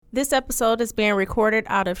This episode is being recorded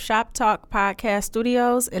out of Shop Talk Podcast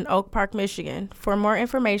Studios in Oak Park, Michigan. For more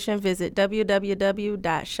information, visit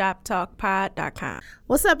www.shoptalkpod.com.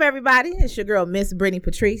 What's up, everybody? It's your girl, Miss Brittany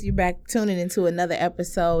Patrice. You're back tuning into another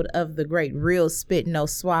episode of the great Real Spit No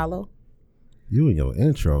Swallow. You and your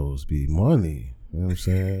intros be money. You know what I'm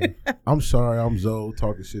saying? I'm sorry, I'm Zoe,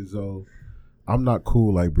 talking shit Zoe. I'm not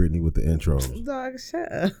cool like Brittany with the intros. Dog,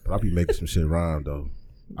 shut up. But I be making some shit rhyme, though.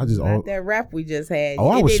 Not that rap we just had.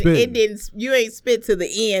 I was spitting. You ain't spit to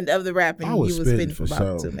the end of the rap, and you was spitting for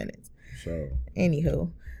about 2 minutes. So.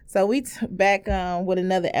 Anywho, so we back with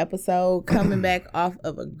another episode, coming back off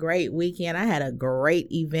of a great weekend. I had a great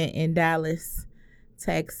event in Dallas,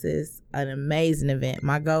 Texas, an amazing event.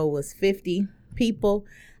 My goal was 50 people.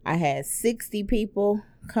 I had 60 people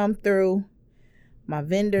come through. My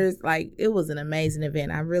vendors, it was an amazing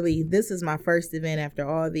event. This is my first event after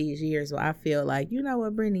all these years, so I feel like, you know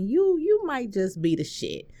what, Brittany, you might just be the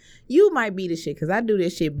shit. You might be the shit, because I do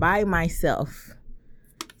this shit by myself.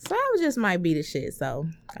 So I just might be the shit. So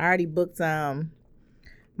I already booked my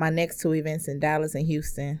next 2 events in Dallas and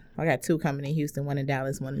Houston. I got 2 coming in Houston, 1 in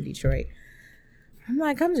Dallas, 1 in Detroit.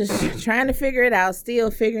 I'm just trying to figure it out, still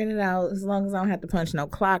figuring it out. As long as I don't have to punch no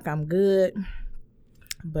clock, I'm good.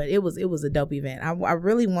 But it was a dope event. I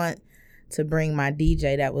really want to bring my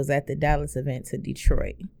DJ that was at the Dallas event to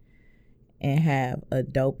Detroit and have a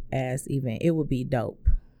dope ass event. It would be dope.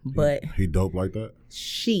 But he dope like that?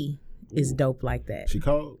 She is dope like that. She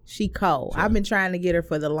cold? She cold. I've been trying to get her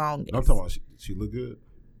for the longest. I'm talking about she look good?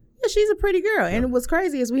 Yeah, she's a pretty girl. Yeah. And what's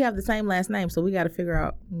crazy is we have the same last name, so we got to figure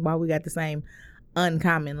out why we got the same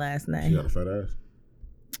uncommon last name. She got a fat ass?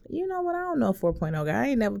 You know what? I don't know a 4.0 guy. I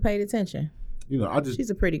ain't never paid attention. She's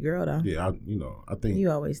a pretty girl though. Yeah, I think you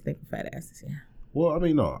always think of fat asses. Yeah. Well,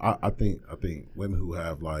 I think women who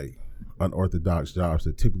have like unorthodox jobs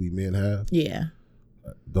that typically men have. Yeah.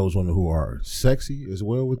 Those women who are sexy as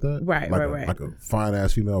well with that. Right. Like a fine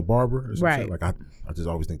ass female barber or something. Right. Like I just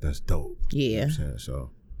always think that's dope. Yeah. You know what I'm saying? So.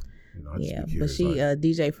 I just but she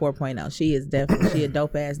DJ 4.0. She is definitely a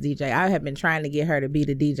dope ass DJ. I have been trying to get her to be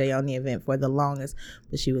the DJ on the event for the longest,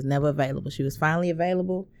 but she was never available. She was finally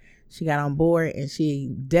available. She got on board, and she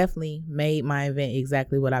definitely made my event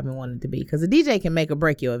exactly what I've been wanting it to be. Because a DJ can make or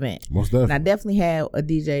break your event. Most definitely. And I definitely had a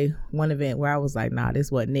DJ one event where I was like, nah,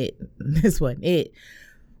 this wasn't it. This wasn't it.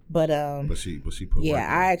 But she put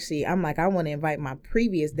yeah, I'm like, I want to invite my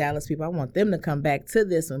previous Dallas people. I want them to come back to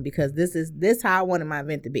this one because this how I wanted my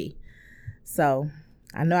event to be. So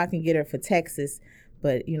I know I can get her for Texas,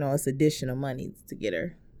 but it's additional money to get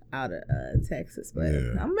her out of Texas. But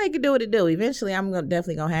I'm gonna make it do what it do. Eventually, I'm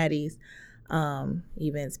definitely gonna have these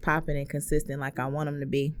events popping and consistent like I want them to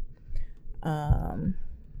be. Of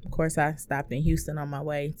course, I stopped in Houston on my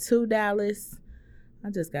way to Dallas. I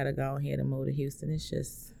just gotta go ahead and move to Houston. It's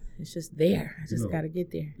just there. I just gotta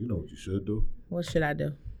get there. You know what you should do? What should I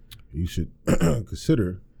do? You should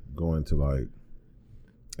consider going to like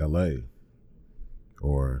LA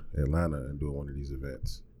or Atlanta and doing one of these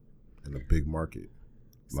events in a big market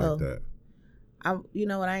like that. You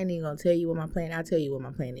know what? I ain't even gonna tell you what my plan. I'll tell you what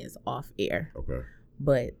my plan is off air. Okay.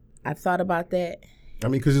 But I've thought about that. I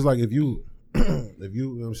mean, because it's like if you know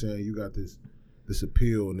what I'm saying, you got this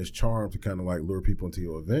appeal and this charm to kind of like lure people into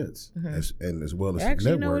your events, and as well as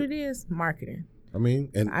actually, network. You know what it is? Marketing. I mean,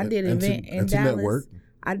 I did an event in Dallas. Network.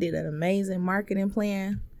 I did an amazing marketing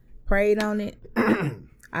plan. Prayed on it.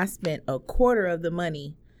 I spent a quarter of the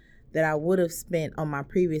money that I would have spent on my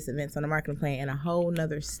previous events on the marketing plan in a whole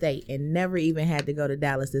nother state and never even had to go to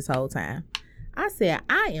Dallas this whole time. I said,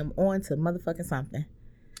 I am on to motherfucking something.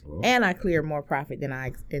 Well, and I cleared more profit than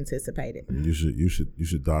I anticipated. You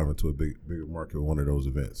should dive into a bigger market with one of those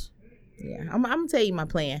events. Yeah, I'm gonna tell you my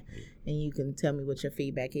plan, and you can tell me what your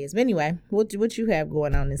feedback is. But anyway, what you have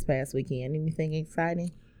going on this past weekend? Anything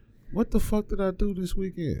exciting? What the fuck did I do this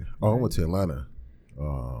weekend? Oh, I went to Atlanta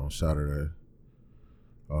on Saturday.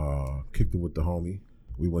 Kicked it with the homie.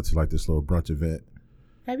 We went to like this little brunch event.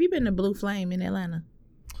 Have you been to Blue Flame in Atlanta?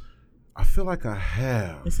 I feel like I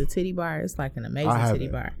have. It's a titty bar. It's like an amazing titty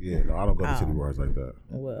bar. Yeah, no, I don't go to titty bars like that.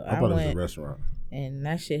 Well, I thought it was a restaurant. And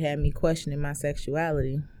that shit had me questioning my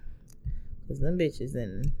sexuality. Because them bitches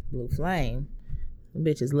in Blue Flame, them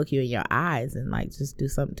bitches look you in your eyes and like just do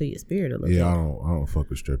something to your spirit a little bit. Yeah, I don't fuck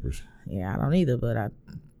with strippers. Yeah, I don't either, but I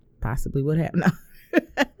possibly would have. No.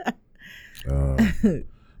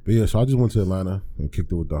 But yeah, so I just went to Atlanta and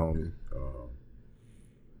kicked it with the homie.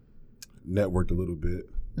 Networked a little bit.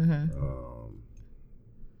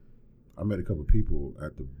 I met a couple of people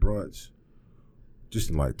at the brunch, just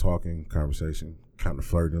in like talking, conversation, kind of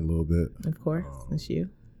flirting a little bit. Of course, it's you.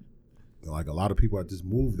 Like a lot of people, I just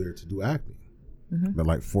moved there to do acting. Met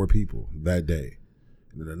like 4 people that day,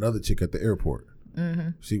 and then another chick at the airport.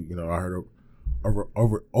 She, I heard her,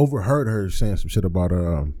 overheard her saying some shit about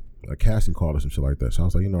a casting call or some shit like that. So I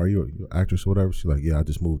was like, are you an actress or whatever? She's like, yeah, I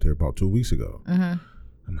just moved here about 2 weeks ago. I'm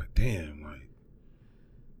like, damn, like,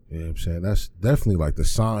 you know what I'm saying? That's definitely like the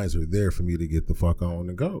signs are there for me to get the fuck on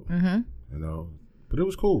and go. But it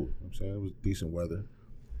was cool. You know what I'm saying? It was decent weather.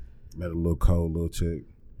 Met a little cold little chick.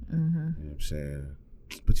 You know what I'm saying?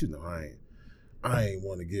 But I ain't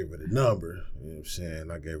want to give her the number. You know what I'm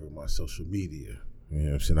saying? I gave her my social media. You know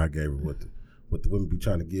what I'm saying? I gave her what the women be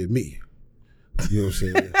trying to give me. You know what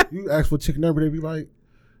I'm saying? You ask for a chick number, they be like,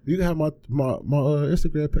 you can have my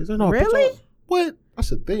Instagram page. No, really? What? That's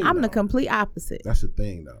the thing. I'm the complete opposite. That's the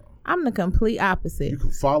thing, though. I'm the complete opposite. You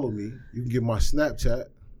can follow me. You can get my Snapchat.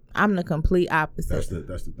 I'm the complete opposite.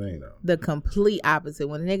 That's the thing, though. The complete opposite.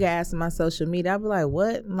 When a nigga asks my social media, I'll be like,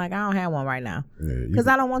 what? I'm like, I don't have one right now. Because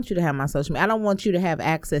I don't want you to have my social media. I don't want you to have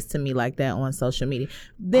access to me like that on social media.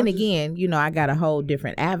 Then again, I got a whole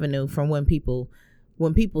different avenue from when people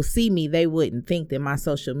see me, they wouldn't think that my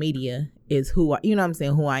social media is who I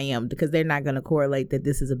am, because they're not going to correlate that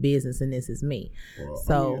this is a business and this is me. Well,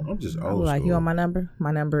 so I'm just old like, you want my number?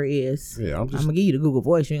 My number is, I'm going to give you the Google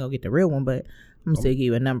Voice. You ain't going to get the real one, but I'm still give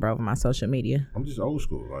you a number over my social media. I'm just old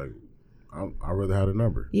school. Like, I'd rather have a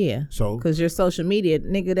number. Yeah. So, because your social media,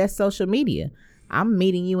 nigga, that's social media. I'm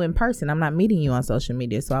meeting you in person. I'm not meeting you on social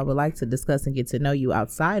media. So I would like to discuss and get to know you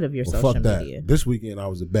outside of your social media. This weekend I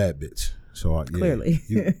was a bad bitch. So clearly,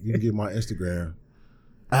 you can get my Instagram,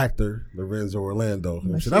 actor Lorenzo Orlando.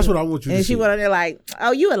 So that's what I want you to see. And she went on there like,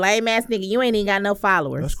 oh, you a lame ass nigga. You ain't even got no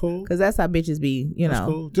followers. That's cool. Because that's how bitches be, That's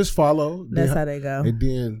cool. Just follow. That's how they go. And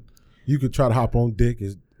then you could try to hop on dick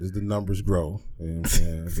as the numbers grow. You know what I'm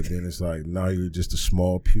saying? But then it's like, now you're just a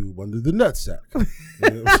small pube under the nutsack. You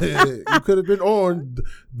know what I'm saying? You could have been on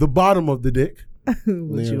the bottom of the dick. But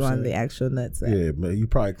you on the actual nutsack. Yeah, man. You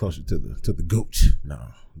probably closer to the gooch. No,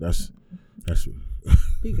 that's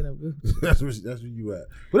speaking of gooch. that's where you at.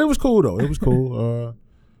 But it was cool though. It was cool.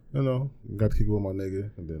 Got to kick it with my nigga,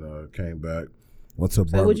 and then came back. Went to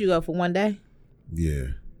so would you go for one day? Yeah.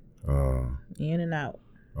 In and out.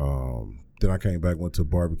 Then I came back, went to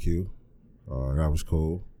barbecue. That was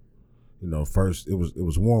cool. First it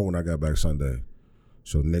was warm when I got back Sunday,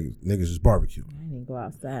 so niggas was barbecue. I didn't go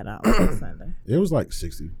outside on Sunday. It was like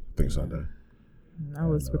 60, I think Sunday. I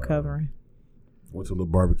was recovering. Went to a little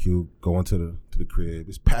barbecue, going to the crib.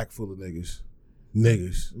 It's packed full of niggas.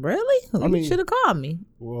 Really? You should have called me.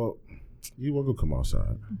 Well, you weren't gonna come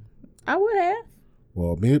outside. I would have.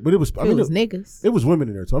 Well, but it was. It was niggas. It was women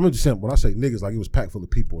in there too. I'm just saying, when I say niggas, like, it was packed full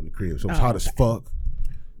of people in the crib. So it was hot as fuck.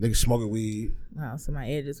 Niggas smoking weed. Oh, so my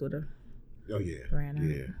edges would have. Oh yeah. Ran out.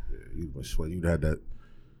 Yeah. You would sweat. You'd have that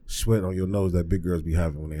sweat on your nose that big girls be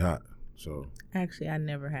having when they hot. So. Actually, I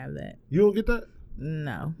never have that. You don't get that?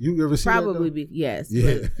 No. You ever see probably that? Yes.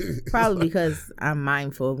 Yeah. Probably because I'm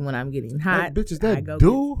mindful when I'm getting hot. Bitches, that I go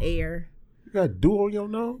dew? Get air. You got dew on your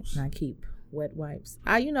nose? And I keep wet wipes.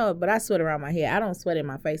 But I sweat around my head. I don't sweat in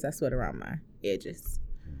my face. I sweat around my edges.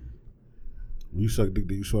 You suck dick?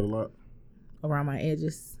 Do you sweat a lot? Around my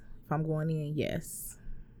edges. If I'm going in, yes.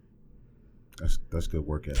 That's good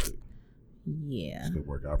work ethic. Yeah. That's good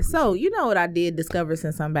work. So you know what I did discover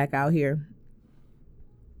since I'm back out here?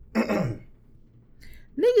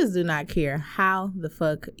 Niggas do not care how the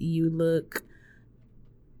fuck you look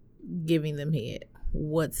giving them head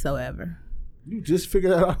whatsoever. You just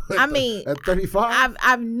figured that out at 35?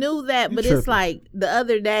 I knew that, but it's like the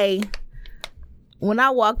other day when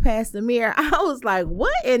I walked past the mirror, I was like,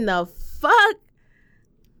 what in the fuck?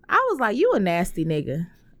 I was like, you a nasty nigga.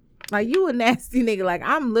 Like, you a nasty nigga. Like,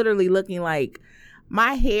 I'm literally looking like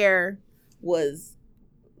my hair was,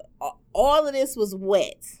 all of this was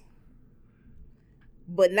wet.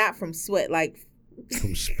 But not from sweat, like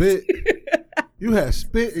from spit. You had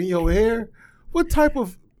spit in your hair. What type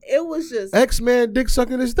of? It was just X-Man dick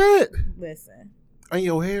sucking is that? Listen, in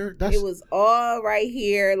your hair. It was all right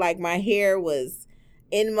here. Like, my hair was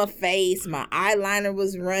in my face. My eyeliner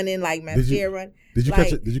was running. Like, my mascara. Did you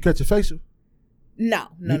catch it? Did you catch a facial? No.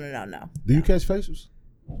 Do you catch facials?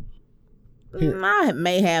 I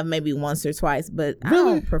may have maybe once or twice, but really? I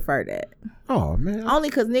don't prefer that. Oh, man. Only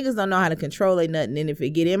because niggas don't know how to control it nothing. And if it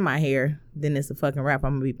get in my hair, then it's a fucking wrap.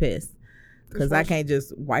 I'm going to be pissed. Because I can't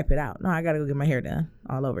just wipe it out. No, I got to go get my hair done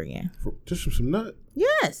all over again. Just from some nut?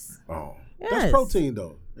 Yes. Oh. Yes. That's protein,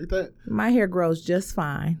 though. Ain't that? My hair grows just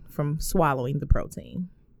fine from swallowing the protein.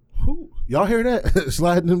 Who? Y'all hear that?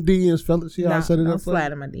 Sliding them DMs, fellas. See how I set it up?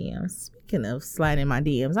 Sliding my DMs. Speaking of sliding my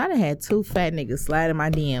DMs, I done had 2 fat niggas sliding my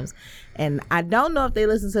DMs. And I don't know if they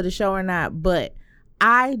listen to the show or not, but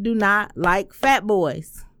I do not like fat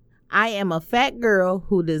boys. I am a fat girl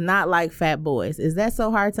who does not like fat boys. Is that so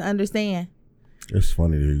hard to understand? It's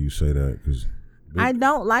funny to hear you say that because I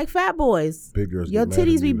don't like fat boys. big girls. Your get mad at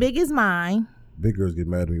titties me be big as mine. Big girls get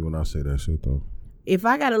mad at me when I say that shit though. If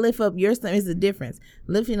I gotta lift up your stomach, it's a difference.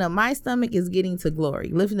 Lifting up my stomach is getting to glory.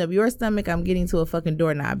 Lifting up your stomach, I'm getting to a fucking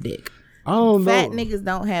doorknob dick. I don't know. Fat niggas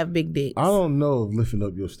don't have big dicks. I don't know if lifting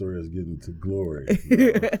up your story is getting to glory.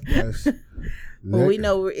 No. Well, we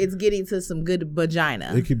know it's getting to some good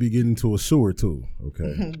vagina. It could be getting to a sewer too.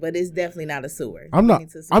 Okay, But it's definitely not a sewer. I'm not.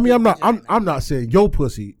 Getting to some I mean, good I'm not. vagina. I'm not saying your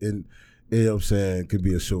pussy and you know what I'm saying could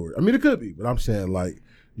be a sewer. I mean, it could be, but I'm saying like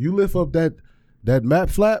you lift up that mat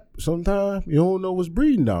flap sometime, you don't know what's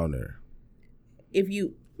breeding down there. If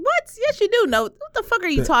you what? Yes, you do know. What the fuck are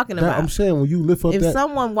you talking about? I'm saying when you lift up if that,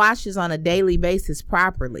 someone washes on a daily basis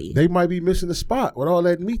properly, they might be missing the spot with all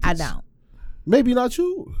that meat. I don't. Maybe not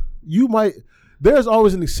you. You might. There's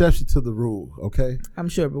always an exception to the rule. Okay. I'm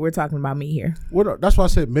sure, but we're talking about me here. That's why I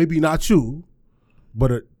said maybe not you,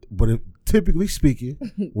 but typically speaking,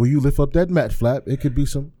 when you lift up that mat flap, it could be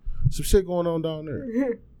some shit going on down there.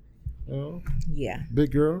 You know? Yeah.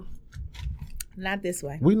 Big girl. Not this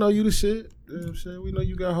way. We know you the shit. You know what I'm saying? We know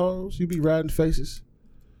you got hoes. You be riding faces.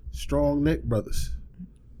 Strong neck brothers.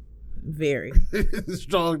 Very.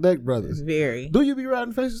 Strong neck brothers. Very. Do you be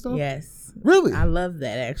riding faces though? Yes. Really? I love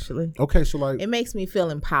that actually. Okay, so like It makes me feel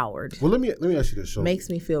empowered. well let me ask you this. So Makes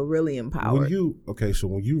me feel really empowered. when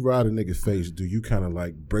you ride a nigga's face, do you kind of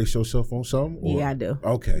like brace yourself on something? Or? Yeah, I do.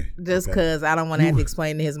 Okay. Just okay. because I don't want to have to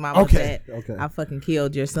explain to his mama Okay, that okay. I fucking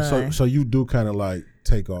killed your son. So you do kind of like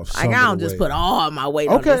take off some Like I of don't the just weight. put all my weight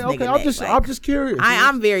on Okay, this nigga I'm neck. just curious.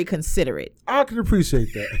 I'm very considerate. I can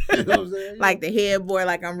appreciate that. You know what I'm saying? Like the headboard,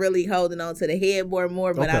 like I'm really holding on to the headboard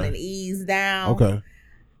more, but I Okay. didn't ease down. Okay.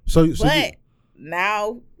 So But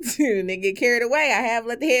now, nigga get carried away. I have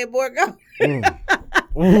let the headboard go.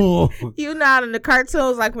 Ooh. You know how in the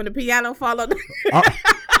cartoons, like when the piano fall on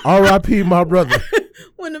R.I.P. my brother.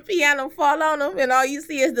 when the piano fall on them and all you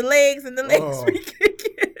see is the legs and the legs Oh. be kicking.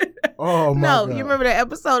 Oh my No, God. you remember that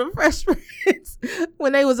episode of Fresh Prince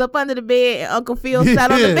when they was up under the bed and Uncle Phil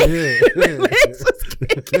sat on the bed and the legs was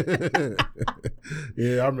kicking.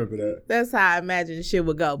 Yeah, I remember that. That's how I imagine the shit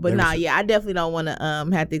would go. But Never nah, seen- yeah, I definitely don't want to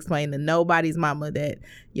have to explain to nobody's mama that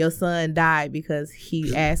your son died because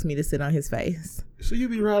he asked me to sit on his face. So you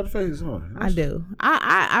be riding faces, huh? I do.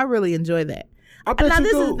 I really enjoy that. I bet Now you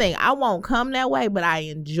this do. is the thing. I won't come that way, but I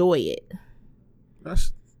enjoy it.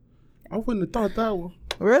 I wouldn't have thought that one.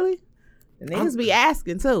 Really? The niggas be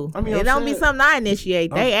asking too. I mean, it I'm don't be saying- something I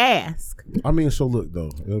initiate. They ask. I mean, so look though,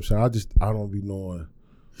 you know what I'm saying? I don't be knowing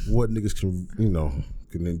what niggas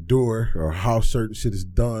can endure or how certain shit is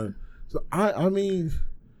done. So I mean,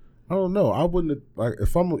 I don't know. I wouldn't have, like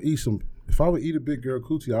if I would eat a big girl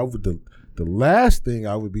coochie, I would the last thing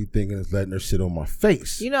I would be thinking is letting her sit on my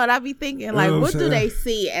face. You know what I be thinking? Like, know what what I'm do saying? they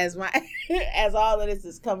see as my as all of this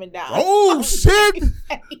is coming down? Oh shit!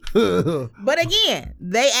 But again,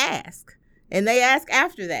 they ask. And they ask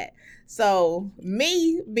after that. So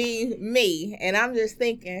me being me, and I'm just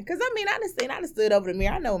thinking, because I mean, I done stood over the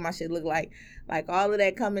mirror. I know what my shit look like. Like all of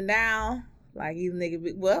that coming down. Like either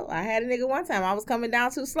nigga, I had a nigga one time. I was coming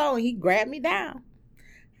down too slow and he grabbed me down.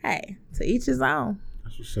 Hey, to each his own.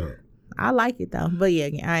 That's what's up. I like it though. But yeah,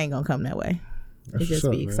 again, I ain't gonna come that way. That's It just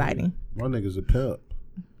what's be up, man. exciting. My nigga's a pimp.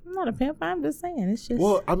 I'm not a pimp. I'm just saying. It's just.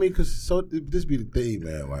 Well, I mean, this be the thing,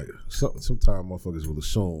 man. Like, sometimes motherfuckers will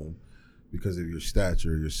assume because of your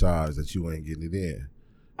stature, your size, that you ain't getting it in.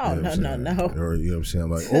 oh, You know what no. I'm saying? Or, you know what I'm saying?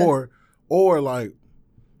 Like, or like,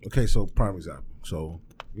 okay, so prime example. So,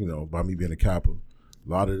 by me being a Kappa, a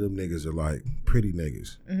lot of them niggas are like pretty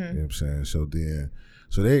niggas. Mm-hmm. You know what I'm saying?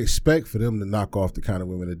 So they expect for them to knock off the kind of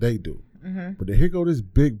women that they do. Mm-hmm. But then here go this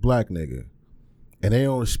big black nigga, and they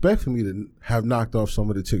don't expect for me to have knocked off some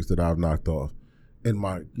of the chicks that I've knocked off in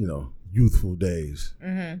my, youthful days.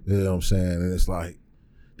 Mm-hmm. You know what I'm saying? And it's like,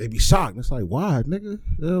 they be shocked. And it's like, why, nigga? You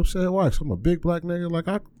know what I'm saying? Why? 'Cause I'm a big black nigga. Like,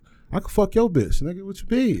 I could fuck your bitch, nigga. What you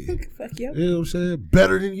mean? Fuck you. You know what I'm saying?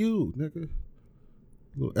 Better than you, nigga.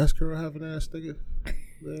 Little S-curl having ass nigga.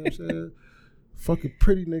 You know what I'm saying? Fucking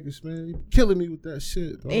pretty niggas, man. You killing me with that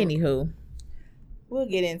shit. Dog. Anywho, we'll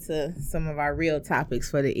get into some of our real topics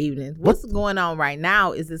for the evening. What's going on right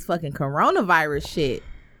now is this fucking coronavirus shit.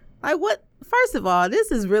 Like, what? First of all,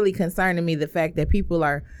 this is really concerning me, the fact that people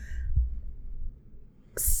are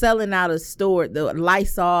selling out of stores. The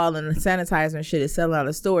Lysol and the sanitizer and shit is selling out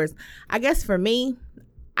of stores. I guess for me,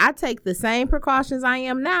 I take the same precautions I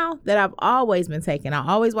am now that I've always been taking. I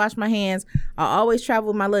always wash my hands. I always travel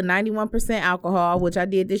with my little 91% alcohol, which I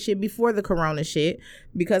did this shit before the corona shit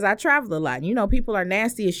because I travel a lot. You know, people are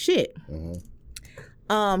nasty as shit.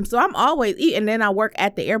 So I'm always eating. Then I work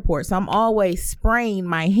at the airport, so I'm always spraying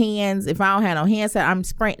my hands. If I don't have no hand set, I'm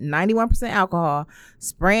spraying 91% alcohol,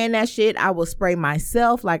 spraying that shit. I will spray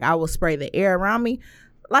myself, like I will spray the air around me.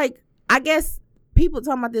 Like, I guess people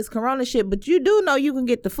talking about this corona shit, but you do know you can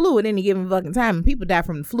get the flu at any given fucking time, and people die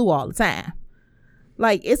from the flu all the time.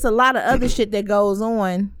 Like, it's a lot of other shit that goes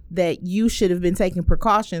on that you should have been taking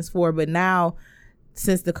precautions for, but now,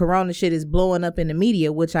 since the corona shit is blowing up in the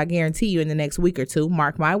media, which I guarantee you in the next week or two,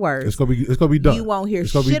 mark my words, it's gonna be done. You won't hear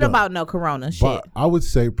shit about no corona shit. But I would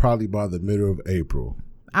say probably by the middle of April.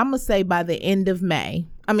 I'm gonna say by the end of May.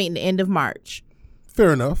 I mean the end of March.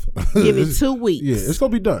 Fair enough. Give it 2 weeks. Yeah, it's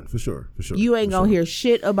gonna be done for sure. You ain't gonna hear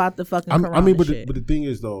shit about the fucking corona shit. But the thing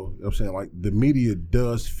is though, you know what I'm saying, like the media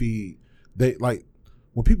does feed. They like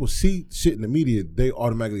when people see shit in the media, they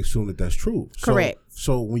automatically assume that that's true. Correct.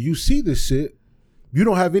 So when you see this shit, you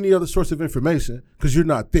don't have any other source of information because you're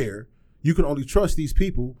not there. You can only trust these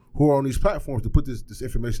people who are on these platforms to put this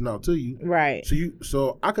information out to you. Right.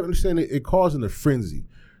 So I can understand it causing a frenzy,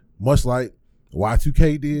 much like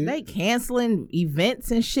Y2K did. They canceling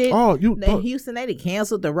events and shit. Houston, they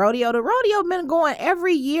canceled the rodeo. The rodeo been going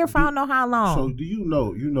every year for I don't know how long. So do you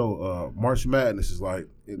know March Madness is like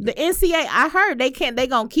the NCAA. I heard they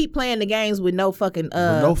gonna keep playing the games with no fucking with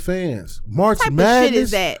no fans. March type Madness of shit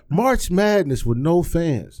is that? March Madness with no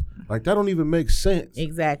fans. Like that don't even make sense.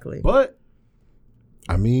 Exactly. But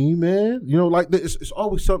I mean, man, you know, like it's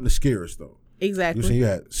always something to scare us though. Exactly. You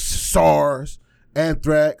had SARS,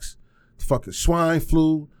 anthrax, fucking swine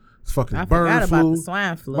flu, fucking I bird forgot flu. about the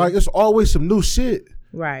swine flu. Like it's always some new shit.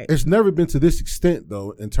 Right. It's never been to this extent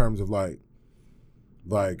though, in terms of like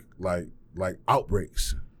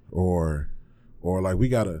outbreaks or like we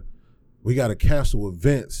gotta cancel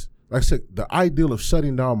events. Like I said, the ideal of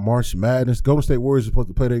shutting down March Madness. Golden State Warriors are supposed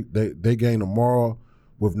to play they game tomorrow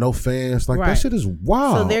with no fans. Like that shit is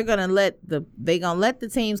wild. So they're gonna let the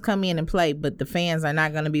teams come in and play, but the fans are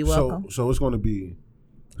not gonna be welcome. So it's gonna be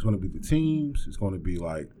the teams. It's gonna be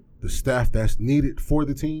like the staff that's needed for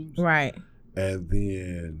the teams. Right. And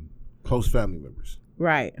then close family members.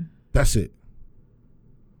 Right. That's it.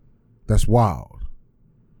 That's wild.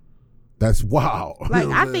 That's wild. Like,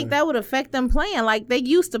 I think that would affect them playing. Like, they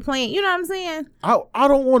used to playing. You know what I'm saying? I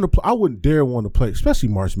don't want to. I wouldn't dare want to play, especially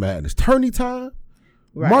March Madness. Tourney time.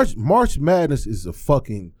 Right. March Madness is a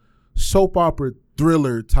fucking soap opera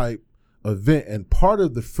thriller type event, and part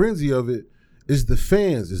of the frenzy of it is the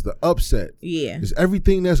fans, is the upset. Yeah. Is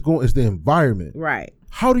everything that's going. Is the environment. Right.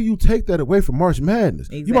 How do you take that away from March Madness?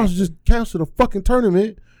 Exactly. You might as well just cancel the fucking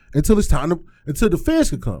tournament until it's time to. Until the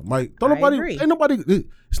fans can come. Like, ain't nobody,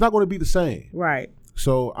 it's not going to be the same. Right.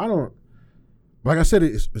 So, like I said,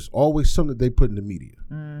 it's always something that they put in the media.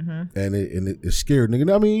 Mm-hmm. And it's scared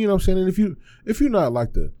nigga. I mean, you know what I'm saying? And if you're not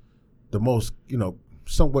like the most, you know,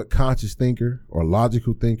 somewhat conscious thinker or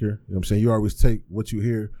logical thinker, you know what I'm saying? You always take what you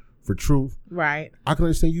hear for truth. Right. I can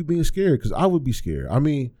understand you being scared because I would be scared. I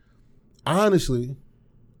mean, honestly,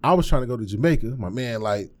 I was trying to go to Jamaica. My man,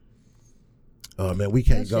 like, man, we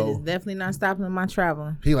can't go. That shit is definitely not stopping my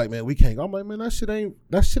traveling. He like, man, we can't go. I'm like, man, that shit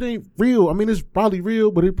ain't real. I mean, it's probably real,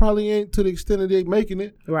 but it probably ain't to the extent that they making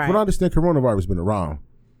it. Right. But I understand coronavirus has been around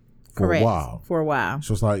for a while. For a while.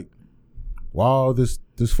 So it's like, wow, this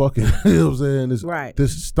fucking, you know what I'm saying? This, right.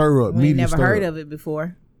 This stir up, we never heard of it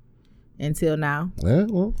before until now. Yeah,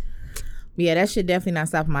 well. Yeah, that shit definitely not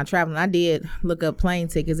stopping my traveling. I did look up plane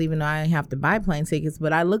tickets, even though I didn't have to buy plane tickets,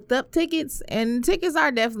 but I looked up tickets, and tickets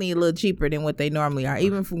are definitely a little cheaper than what they normally are.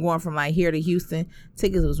 Even from going from like here to Houston,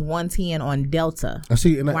 tickets was $110 on Delta. I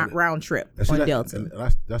see, round trip on Delta. And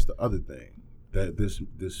that's the other thing, that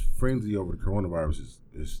this frenzy over the coronavirus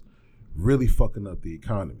is really fucking up the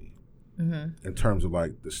economy. Mm-hmm. In terms of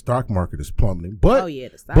like the stock market is plummeting, but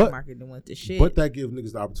the stock market done went to shit. But that gives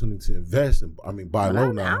niggas the opportunity to invest and buy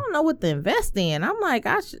low now. I don't know what to invest in. I'm like,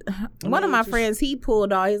 one of my friends, he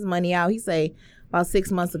pulled all his money out. He say about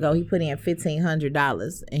 6 months ago he put in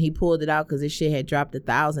 $1,500 and he pulled it out because his shit had dropped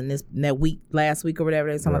 1,000 last week or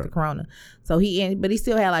whatever they talking about the corona. So but he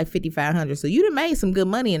still had like $5,500. So you done made some good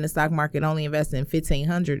money in the stock market only investing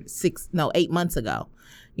 $1,500 8 months ago.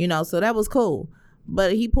 You know, so that was cool.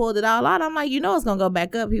 But he pulled it all out. I'm like, you know it's going to go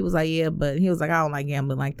back up. He was like, yeah, but he was like, I don't like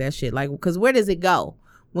gambling like that shit. Like, because where does it go?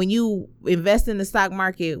 When you invest in the stock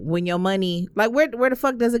market, when your money, like, where the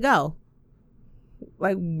fuck does it go?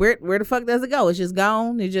 Like, where the fuck does it go? It's just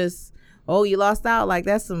gone? It just, oh, you lost out. Like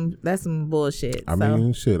that's some bullshit. I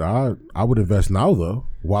mean, shit. I would invest now though,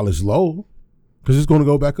 while it's low, because it's going to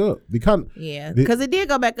go back up. Because it did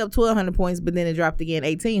go back up 1,200 points, but then it dropped again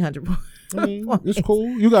 1,800 points. I mean, it's cool.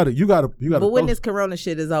 You got to. But when this Corona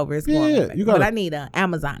shit is over, it's going back. But I need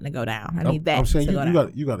Amazon to go down. I need that. I'm saying to go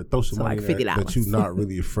down. you got to throw some money like $50 that you're not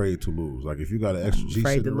really afraid to lose. Like if you got an extra G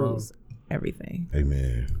afraid to around, lose everything. Hey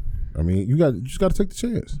man, I mean you just got to take the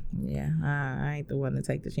chance. Yeah, I ain't the one to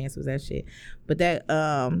take the chance with that shit. But that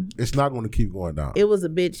it's not going to keep going down. It was a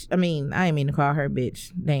bitch. I mean, I ain't mean to call her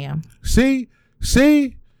bitch. Damn. See,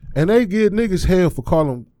 and they give niggas hell for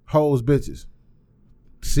calling hoes bitches.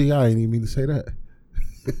 See, I ain't even mean to say that.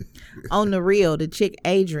 On the real, the chick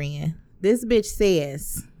Adrian, this bitch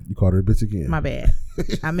says, you called her a bitch again. My bad.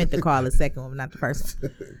 I meant to call the second one, not the first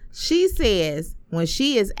one. She says when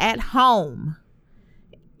she is at home,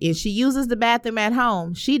 if she uses the bathroom at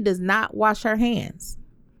home, she does not wash her hands.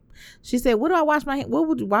 She said, "What do I wash my hands?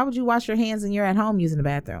 Why would you wash your hands when you're at home using the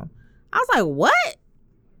bathroom?" I was like, "What?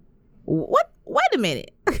 What? Wait a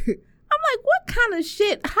minute." I'm like, what kind of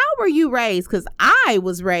shit? How were you raised? Because I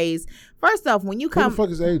was raised. First off, when you come, who the fuck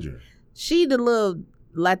is Adrian? She the little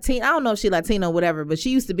Latina. I don't know if she Latino or whatever, but she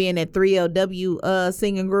used to be in that 3LW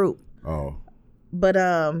singing group. Oh. But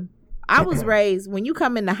I was raised when you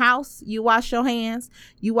come in the house, you wash your hands.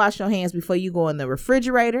 You wash your hands before you go in the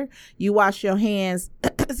refrigerator. You wash your hands.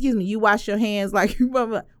 Excuse me. You wash your hands like you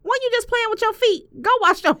remember when you just playing with your feet. Go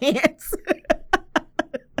wash your hands.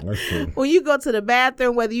 That's true. When you go to the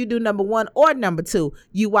bathroom, whether you do number 1 or number 2,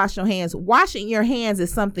 you wash your hands. Washing your hands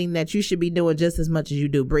is something that you should be doing just as much as you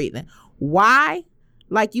do breathing. Why?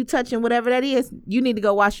 Like you touching whatever that is, you need to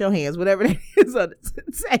go wash your hands, whatever that is on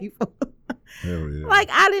the table. Hell yeah. Like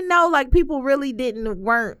I didn't know, like people really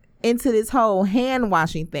weren't into this whole hand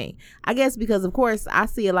washing thing. I guess because of course I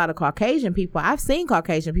see a lot of Caucasian people. I've seen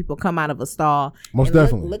Caucasian people come out of a stall most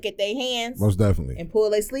definitely look at their hands most definitely and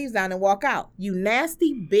pull their sleeves down and walk out. You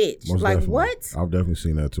nasty bitch. Most like definitely. what? I've definitely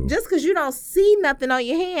seen that too. Just because you don't see nothing on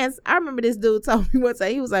your hands. I remember this dude told me one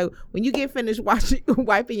time, he was like, when you get finished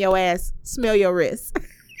wiping your ass, smell your wrist.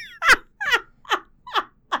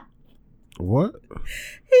 What?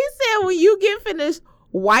 He said when you get finished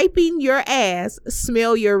wiping your ass,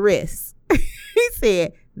 smell your wrists. He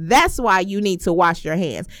said that's why you need to wash your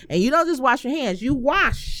hands. And you don't just wash your hands, you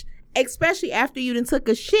wash, especially after you done took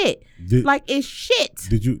a shit. Like it's shit.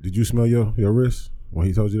 Did you smell your wrist when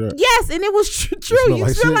he told you that? Yes, and it was true. You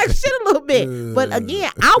smell like shit a little bit. But again,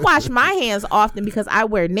 I wash my hands often because I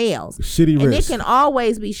wear nails. Shitty wrist. And it can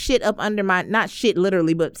always be shit up under my, not shit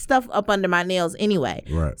literally, but stuff up under my nails anyway.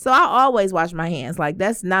 Right. So I always wash my hands. Like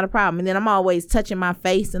that's not a problem. And then I'm always touching my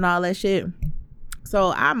face and all that shit.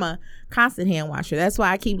 So I'm a constant hand washer. That's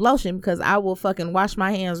why I keep lotion, because I will fucking wash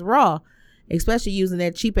my hands raw. Especially using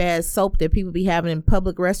that cheap ass soap that people be having in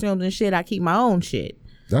public restrooms and shit. I keep my own shit.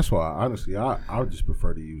 That's why, honestly, I would just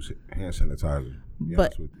prefer to use hand sanitizer.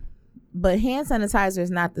 But hand sanitizer is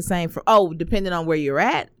not the same depending on where you're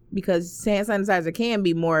at, because hand sanitizer can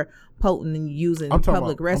be more potent than using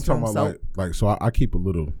public restroom soap. So I keep a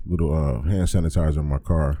little hand sanitizer in my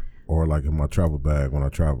car or like in my travel bag when I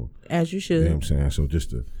travel. As you should. You know what I'm saying? So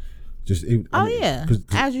just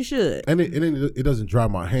as you should. And it doesn't dry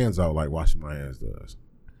my hands out like washing my hands does.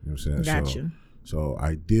 You know what I'm saying? Gotcha. So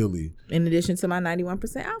ideally, in addition to my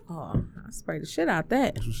 91% alcohol, I spray the shit out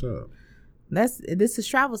that. That's what's up. This is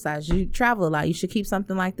travel size. You travel a lot. You should keep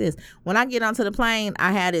something like this. When I get onto the plane,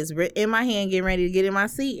 I had this in my hand getting ready to get in my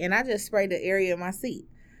seat, and I just spray the area of my seat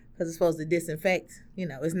because it's supposed to disinfect. You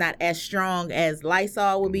know, it's not as strong as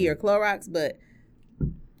Lysol would be or Clorox, but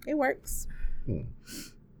it works.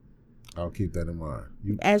 I'll keep that in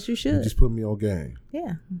mind. As you should. You just put me on game.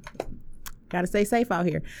 Yeah. Gotta stay safe out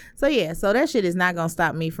here. So yeah, so that shit is not gonna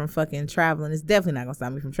stop me from fucking traveling. It's definitely not gonna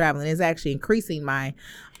stop me from traveling. It's actually increasing my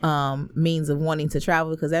means of wanting to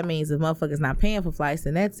travel, because that means if motherfuckers not paying for flights,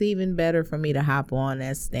 then that's even better for me to hop on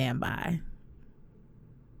as standby.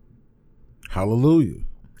 Hallelujah.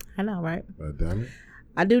 I know, right? God damn it.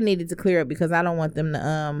 I do need it to clear up because I don't want them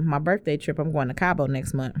to my birthday trip. I'm going to Cabo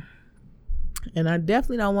next month, and I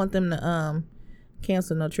definitely don't want them to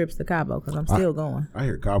cancel no trips to Cabo, because I'm still going. I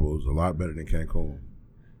hear Cabo is a lot better than Cancun.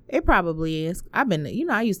 It probably is. I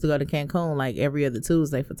used to go to Cancun like every other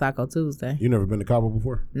Tuesday for Taco Tuesday. You never been to Cabo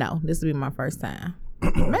before? No, this will be my first time.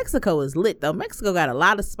 Mexico is lit though. Mexico got a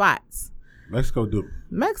lot of spots.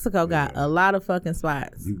 Mexico got a lot of fucking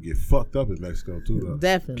spots. You get fucked up in Mexico too, though.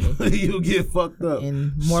 Definitely. You get fucked up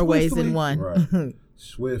in more ways than one. Right.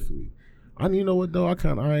 Swiftly. You know what though? I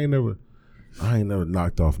ain't never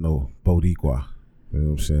knocked off no Boricua. You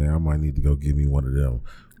know what I'm saying? I might need to go give me one of them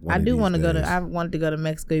I do want to go to. I wanted to go to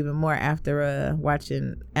Mexico even more after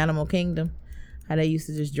watching Animal Kingdom. How they used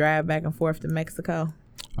to just drive back and forth to Mexico.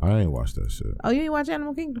 I ain't watched that shit. Oh, you ain't watch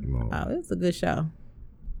Animal Kingdom? No. Oh, it's a good show.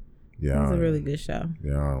 Yeah, it's a really good show.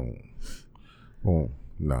 Yeah, I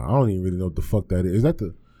don't even really know what the fuck that is. Is that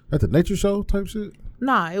the nature show type shit?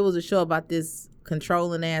 Nah, it was a show about this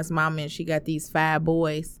controlling ass mama, and she got these 5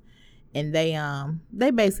 boys, and they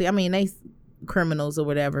basically, I mean, they criminals or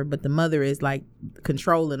whatever, but the mother is like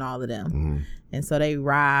controlling all of them. Mm-hmm. And so they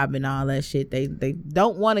rob and all that shit. They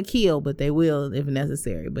don't want to kill, but they will if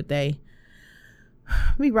necessary. But they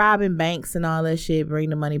be robbing banks and all that shit,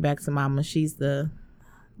 bring the money back to mama. She's the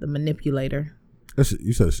manipulator.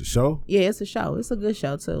 You said it's a show? Yeah, it's a show. It's a good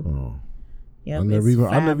show too. Oh. Yeah, I never even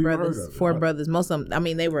heard of it. 4 brothers. Most of them, I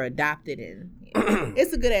mean, they were adopted, and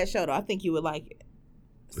it's a good ass show though. I think you would like it.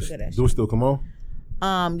 It's a good ass show. Do it still come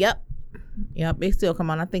on? Yep, it still come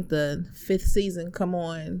on. I think the 5th season come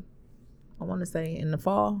on, I want to say in the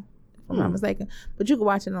fall, if I'm not mistaken. But you can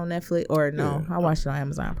watch it on Netflix or no, I watched it on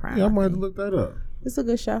Amazon Prime. Yeah, I might have to look that up. It's a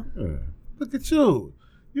good show. Yeah. Look at you.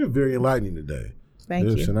 You're very enlightening today.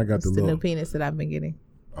 Thank you. And I got it's the new penis that I've been getting.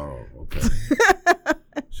 Oh, okay.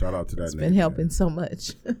 Shout out to that. It's been helping so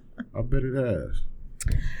much. I bet it has.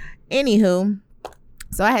 Anywho,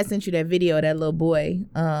 so I had sent you that video of that little boy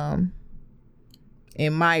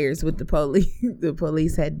in Myers with the police. The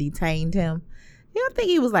police had detained him. I think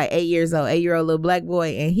he was like 8 years old, 8-year-old little black boy,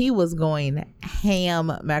 and he was going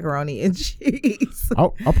ham macaroni and cheese. I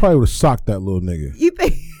probably would have socked that little nigga. You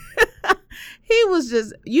think? He was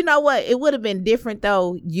just, you know what? It would have been different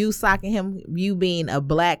though, you socking him, you being a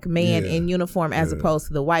black man in uniform as opposed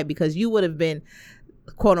to the white, because you would have been,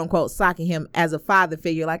 quote unquote, socking him as a father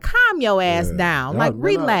figure. Like, calm your ass down. Like,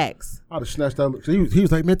 relax. I'd have snatched that. So he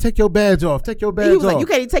was like, man, take your badge off. Take your badge off. He was like, you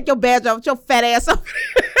can't even take your badge off with your fat ass off.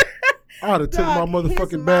 I'd have taken my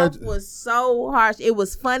motherfucking badge. His mouth was so harsh. It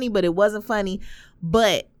was funny, but it wasn't funny.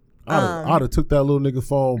 But I'd have took that little nigga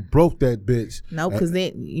phone, broke that bitch. No, because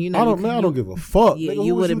then I don't give a fuck. Yeah, nigga,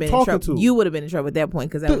 you would have been in trouble. You would have been in trouble at that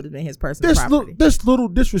point because that would have been his personal property. This little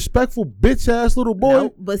disrespectful bitch ass little boy.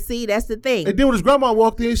 No, but see, that's the thing. And then when his grandma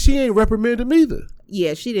walked in, she ain't reprimanded him either.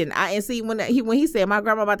 Yeah, she didn't. And see, when he said my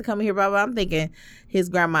grandma about to come in here, blah, blah, I'm thinking his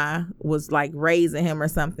grandma was like raising him or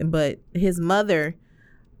something. But his mother,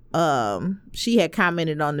 she had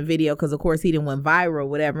commented on the video because of course he didn't went viral,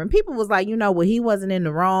 whatever, and people was like, you know what, he wasn't in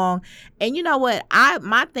the wrong. And you know what,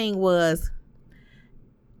 my thing was,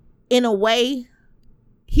 in a way,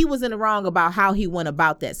 he was in the wrong about how he went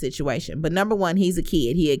about that situation. But number one, he's a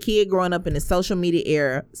kid. He a kid growing up in the social media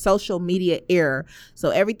era. So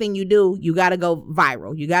everything you do, you got to go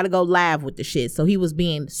viral. You got to go live with the shit. So he was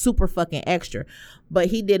being super fucking extra. But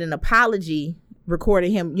he did an apology,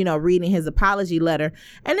 recorded him, reading his apology letter.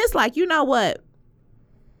 And it's like, you know what?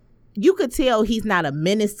 You could tell he's not a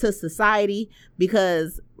menace to society,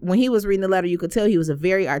 because when he was reading the letter, you could tell he was a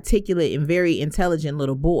very articulate and very intelligent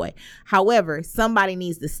little boy. However, somebody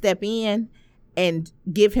needs to step in and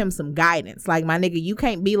give him some guidance. Like, my nigga, you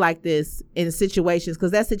can't be like this in situations,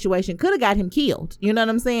 because that situation could have got him killed. You know what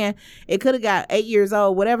I'm saying? It could have got 8 years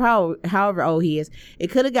old, however old he is. It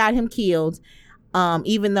could have got him killed.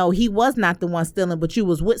 Even though he was not the one stealing, but you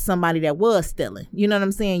was with somebody that was stealing. You know what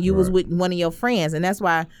I'm saying? You was with one of your friends. And that's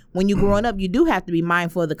why when you growing up, you do have to be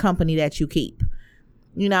mindful of the company that you keep.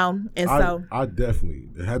 And I definitely,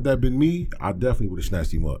 had that been me, I definitely would have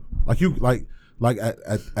snatched him up. Like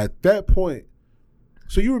at that point.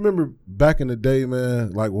 So you remember back in the day,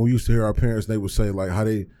 man, like when we used to hear our parents, they would say like how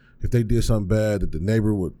if they did something bad, that the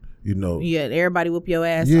neighbor would, yeah, everybody whoop your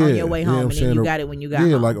ass on your way home, and then you got it when you got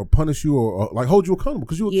home. Yeah, like, or punish you or like hold you accountable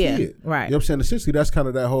because you a kid. Right. You know what I'm saying? Essentially, that's kind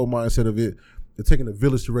of that whole mindset of it. It's taking a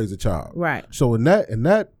village to raise a child. Right. So at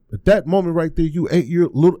that moment right there, you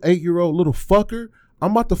 8-year-old little fucker,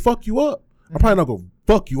 I'm about to fuck you up. I'm probably not gonna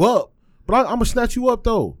fuck you up, but I'm gonna snatch you up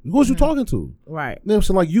though. Who's you talking to? Right. You know what I'm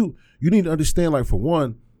saying? Like you need to understand, like, for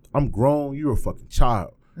one, I'm grown, you're a fucking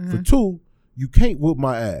child. For two, you can't whoop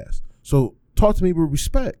my ass. So talk to me with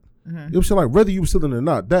respect. You know what I'm saying? Like, whether you were stealing or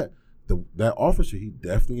not, that officer, he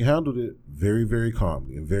definitely handled it very, very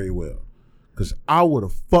calmly and very well. Because I would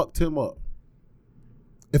have fucked him up.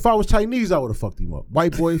 If I was Chinese, I would have fucked him up.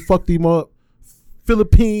 White boy, fucked him up.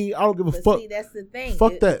 Philippine, I don't give a fuck. See, that's the thing.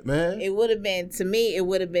 Fuck that, man. It would have been, to me, it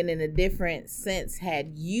would have been in a different sense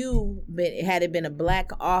had it been a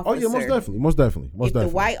black officer. Oh yeah, most definitely. If the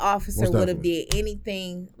white officer would have did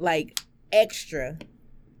anything like extra,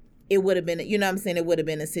 it would have been, you know what I'm saying? It would have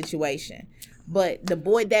been a situation. But the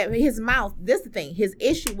boy, his mouth, this is the thing. His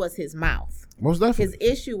issue was his mouth. Most definitely.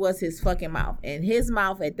 His issue was his fucking mouth. And his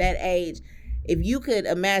mouth at that age, if you could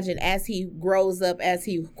imagine as he grows up, as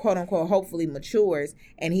he quote unquote hopefully matures,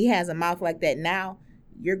 and he has a mouth like that now,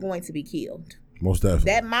 you're going to be killed. Most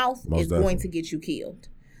definitely. That mouth is going to get you killed.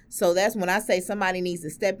 So that's when I say somebody needs to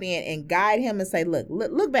step in and guide him and say,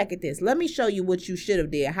 look back at this. Let me show you what you should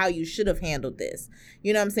have did, how you should have handled this.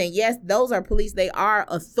 You know what I'm saying? Yes, those are police. They are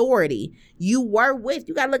authority. You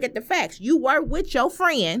got to look at the facts. You were with your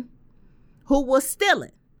friend who was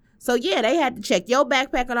stealing. So, yeah, they had to check your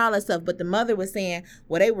backpack and all that stuff. But the mother was saying,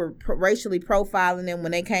 well, they were racially profiling them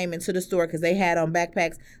when they came into the store because they had on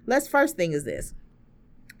backpacks. First thing is this.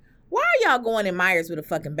 Why are y'all going in Myers with a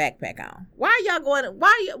fucking backpack on? Why are y'all going?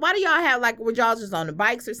 Why do y'all have were y'all just on the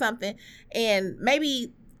bikes or something? And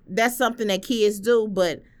maybe that's something that kids do,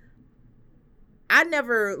 but I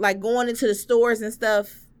never going into the stores and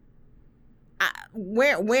stuff.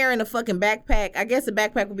 Wearing a fucking backpack. I guess a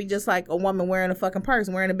backpack would be just like a woman wearing a fucking purse,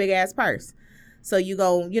 wearing a big ass purse. So you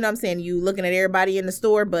go, you know what I'm saying? You looking at everybody in the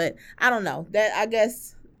store, but I don't know that.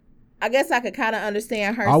 I guess I could kind of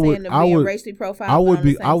understand her saying being racially profiled.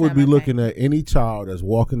 I would be looking at any child that's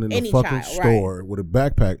walking in the fucking store with a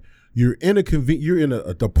backpack. You're in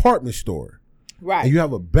a department store, right? And you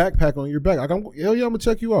have a backpack on your back. I'm gonna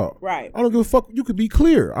check you out, right? I don't give a fuck. You could be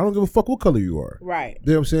clear. I don't give a fuck what color you are, right?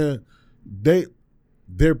 You know what I'm saying?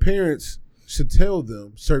 Their parents should tell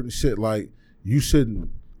them certain shit like you shouldn't.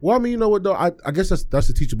 Well, I mean, you know what though? I guess that's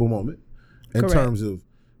a teachable moment in terms of.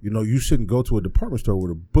 You shouldn't go to a department store with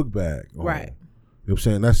a book bag on. Right. You know what I'm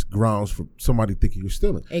saying? That's grounds for somebody thinking you're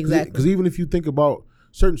stealing. Exactly. Because even if you think about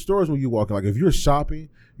certain stores when you walk in, like if you're shopping,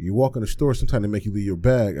 you walk in the store, sometimes they make you leave your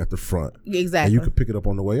bag at the front. Exactly. And you can pick it up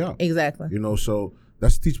on the way out. Exactly. So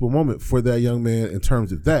that's a teachable moment for that young man in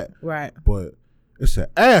terms of that. Right. But it's an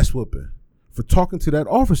ass whooping for talking to that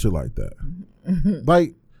officer like that.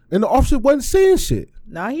 And the officer wasn't saying shit.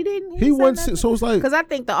 No, he didn't. He wasn't. So it's like, because I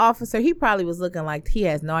think the officer, he probably was looking like he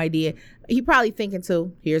has no idea. He probably thinking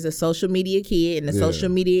too, here's a social media kid in the social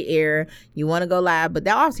media era. You want to go live, but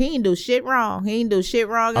that officer, he didn't do shit wrong. He didn't do shit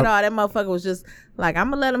wrong at all. That motherfucker was just like, I'm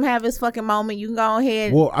gonna let him have his fucking moment. You can go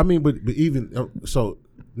ahead. Well, I mean, but even so,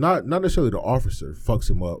 not necessarily the officer fucks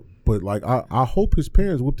him up, but I hope his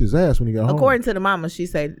parents whooped his ass when he got home. According to the mama, she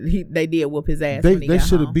said they did whoop his ass. They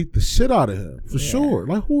should have beat the shit out of him for sure.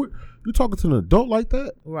 Like who? You talking to an adult like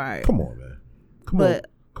that? Right. Come on, man.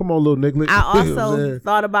 Come on, little nigga. I also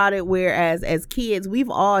thought about it. Whereas as kids, we've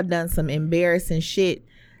all done some embarrassing shit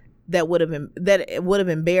that would have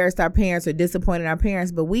embarrassed our parents or disappointed our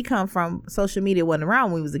parents. But we come from social media wasn't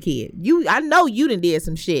around when we was a kid. I know you done did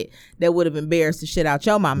some shit that would have embarrassed the shit out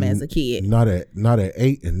your mama as a kid. Not at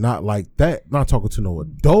 8 and not like that. Not talking to no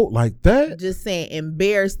adult like that. Just saying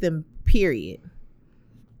embarrass them. Period.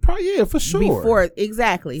 Probably, yeah, for sure. Before,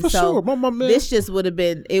 exactly. For sure. My man. This just would have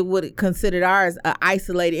been, it would have considered ours an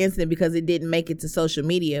isolated incident because it didn't make it to social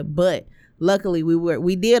media. But luckily,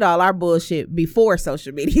 we did all our bullshit before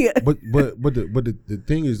social media. but the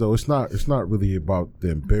thing is though, it's not really about the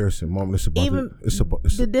embarrassing moment. It's about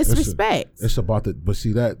the disrespect. It's about but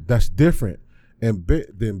see that's different. And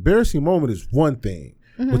the embarrassing moment is one thing.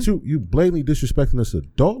 Mm-hmm. But you blatantly disrespecting this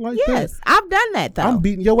adult like that? Yes, I've done that though. I'm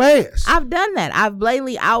beating your ass. I've done that. I've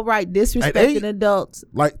blatantly outright disrespected adults.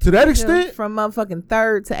 Like to that extent? From motherfucking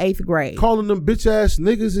 3rd to 8th grade. Calling them bitch ass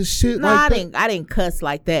niggas and shit like that. I didn't cuss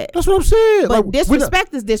like that. That's what I'm saying. But like,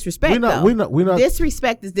 disrespect is disrespect though. We're not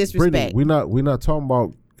disrespect is disrespect. Brittany, we're not talking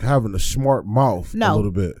about having a smart mouth a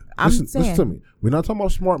little bit. Listen to me. We're not talking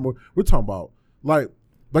about smart mouth. We're talking about like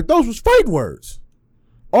those was fighting words.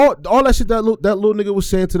 All that shit that little nigga was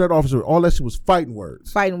saying to that officer, all that shit was fighting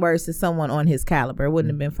words. Fighting words to someone on his caliber. It wouldn't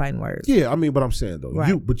have been fighting words. Yeah, I mean, but I'm saying though,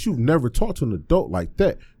 you've never talked to an adult like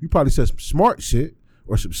that. You probably said some smart shit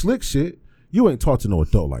or some slick shit. You ain't talked to no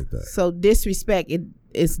adult like that. So disrespect,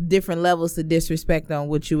 it's different levels to disrespect on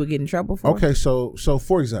what you would get in trouble for. Okay, so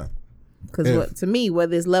for example, because to me,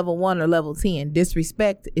 whether it's level 1 or level 10,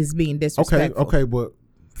 disrespect is being disrespectful. Okay, but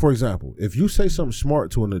for example, if you say something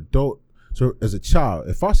smart to an adult. So as a child,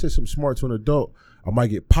 if I say something smart to an adult, I might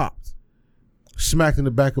get popped, smacked in the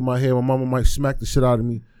back of my head. My mama might smack the shit out of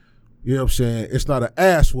me. You know what I'm saying? It's not an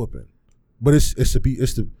ass whooping, but it's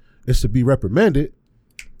to be reprimanded,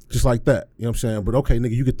 just like that. You know what I'm saying? But okay,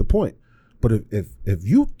 nigga, you get the point. But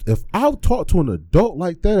if I talked to an adult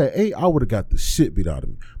like that at 8, I would have got the shit beat out of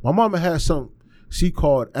me. My mama had something she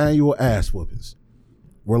called annual ass whoopings.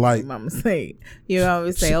 We're like, mama say, you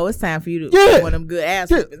always say, it's time for you to one of them good ass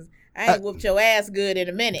whoopings. I ain't whooped your ass good in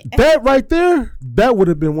a minute. That right there, that would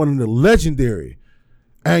have been one of the legendary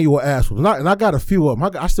annual ass whoopings. And I got a few of them.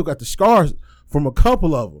 I still got the scars from a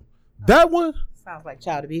couple of them. That one sounds like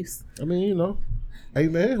child abuse. I mean, Hey,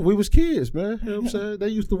 man, we was kids, man. You know what I'm saying? They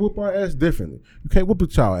used to whoop our ass differently. You can't whoop a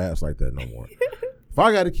child ass like that no more. If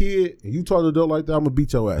I got a kid and you talk to an adult like that, I'm going to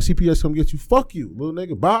beat your ass. CPS come get you. Fuck you, little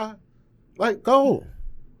nigga. Bye. Like, go.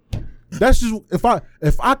 That's just,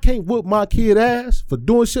 if I can't whoop my kid ass for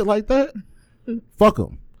doing shit like that, fuck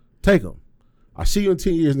them. Take them. I see you in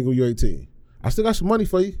 10 years, nigga, you're 18. I still got some money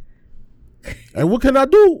for you. And what can I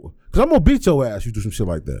do? Because I'm going to beat your ass you do some shit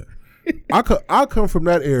like that. I come from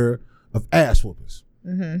that era of ass whoopings.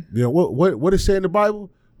 Mm-hmm. You know, what it say in the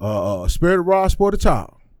Bible? Spare the rod, spoil the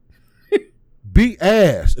child. Beat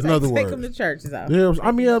ass, in other words. Take them to church, though. Yeah,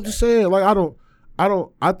 I mean, I'm just saying, like,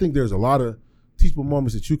 I think there's a lot of teachable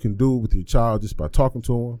moments that you can do with your child just by talking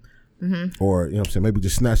to them. Mm-hmm. Or, you know what I'm saying, maybe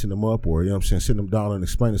just snatching them up, or, you know what I'm saying, sitting them down and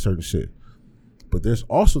explaining certain shit. But there's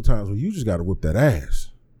also times when you just got to whip that ass.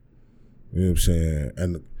 You know what I'm saying?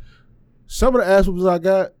 And some of the ass whoopings I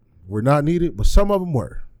got were not needed, but some of them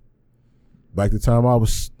were. Like the time I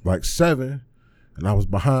was like 7 and I was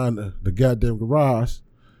behind the goddamn garage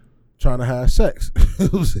trying to have sex.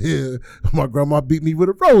 It was here. My grandma beat me with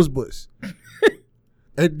a rose bush.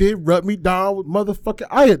 And then rub me down with motherfucking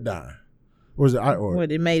iodine. Or was it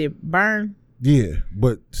what, it made it burn? Yeah,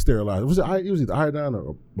 but sterilized. It was either iodine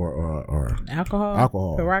or alcohol.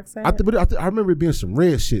 Alcohol. Peroxide. I remember it being some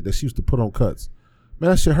red shit that she used to put on cuts.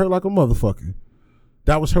 Man, that shit hurt like a motherfucker.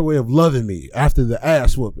 That was her way of loving me after the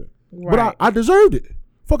ass whooping. Right. But I deserved it.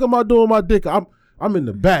 Fuck am I doing my dick? I'm in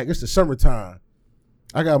the back. It's the summertime.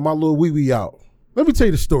 I got my little wee-wee out. Let me tell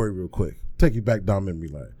you the story real quick. Take you back down memory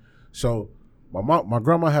lane. So my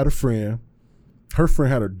grandma had a friend. Her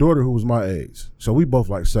friend had a daughter who was my age. So we both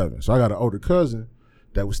like 7. So I got an older cousin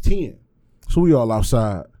that was 10. So we all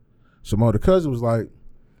outside. So my older cousin was like,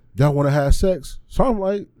 y'all want to have sex? So I'm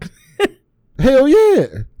like, hell yeah.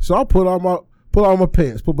 So I pull out my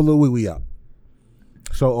pants, put my little wee-wee out.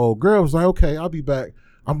 So old girl was like, okay, I'll be back.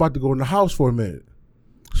 I'm about to go in the house for a minute.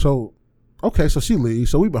 So, okay, so she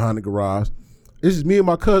leaves. So we behind the garage. This is me and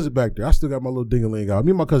my cousin back there. I still got my little ding-a-ling out.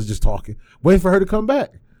 Me and my cousin just talking, waiting for her to come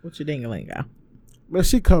back. What's your ding-a-ling out? Man,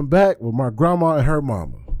 she come back with my grandma and her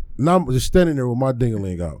mama. And I'm just standing there with my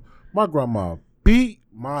ding-a-ling out. My grandma beat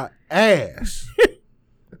my ass.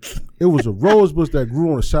 It was a rose bush that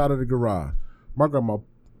grew on the side of the garage. My grandma,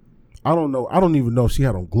 I don't even know if she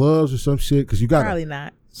had on gloves or some shit. Cause you got probably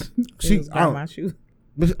not. I'm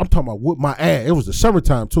talking about with my ass. It was the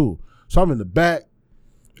summertime too. So I'm in the back.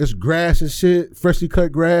 It's grass and shit, freshly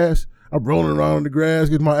cut grass. I'm rolling around in the grass,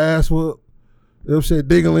 getting my ass whooped. You know what I'm saying?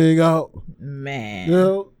 Ding-a-ling out. Man. You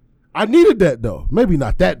know, I needed that though. Maybe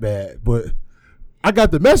not that bad, but I got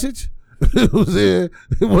the message. It was there.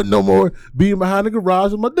 It wasn't no more being behind the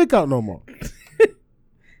garage with my dick out no more.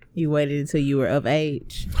 You waited until you were of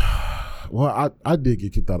age. Well, I did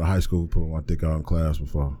get kicked out of high school for putting my dick out in class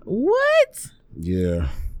before. What? Yeah.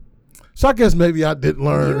 So I guess maybe I didn't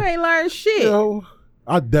learn. You ain't learned shit. You know,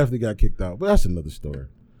 I definitely got kicked out, but that's another story.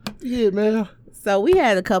 Yeah, man. So we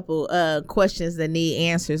had a couple questions that need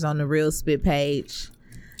answers on the Real Spit page.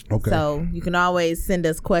 Okay. So you can always send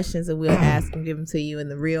us questions and we'll ask and give them to you in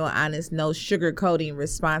the real, honest, no sugarcoating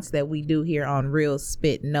response that we do here on Real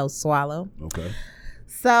Spit, No Swallow. Okay.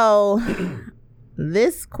 So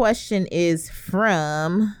this question is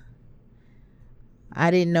from,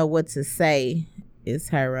 I didn't know what to say. It's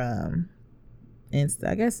her Insta.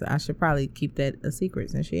 I guess I should probably keep that a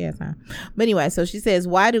secret since she has time. But anyway, so she says,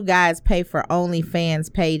 why do guys pay for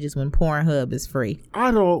OnlyFans pages when Pornhub is free?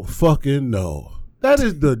 I don't fucking know. That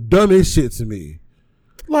is the dumbest shit to me.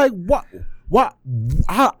 Like, what? You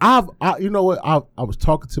know what? I was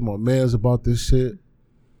talking to my mans about this shit,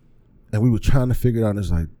 and we were trying to figure it out. And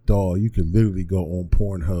it's like, dog, you can literally go on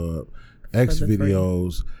Pornhub,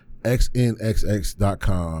 Xvideos,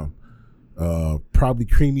 xnxx.com. Probably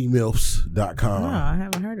creamymilfs.com. No, I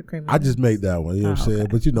haven't heard of Creamy I just made that one, you know what I'm saying?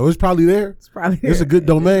 But you know, it's probably there. It's probably there. It's a good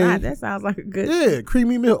domain. That sounds like a good. Yeah,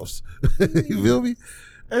 Creamy Milfs. You feel me?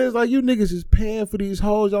 And it's like, you niggas is paying for these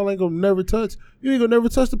hoes y'all ain't gonna never touch. You ain't gonna never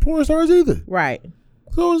touch the porn stars either. Right.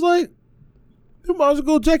 So it's like, you might as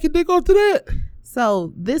well go jack your dick off to that.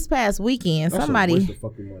 So this past weekend, somebody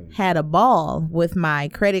had a ball with my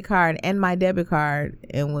credit card and my debit card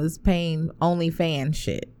and was paying OnlyFans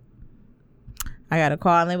shit. I got a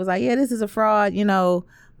call and they was like, yeah, this is a fraud, you know,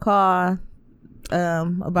 call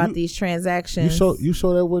about these transactions. You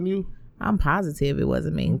saw that, wasn't you? I'm positive it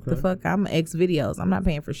wasn't me. Okay. The fuck, I'm Xvideos. I'm not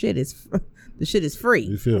paying for shit. The shit is free.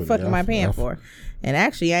 You feel the fuck am I paying for? And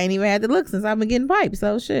actually, I ain't even had to look since I've been getting piped.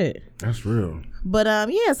 So shit. That's real. But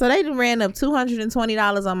yeah, so they ran up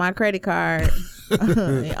 $220 on my credit card,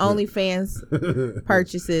 OnlyFans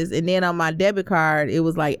purchases, and then on my debit card, it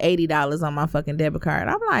was like $80 on my fucking debit card.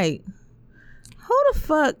 I'm like, Who the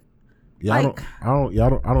fuck? Yeah, like, I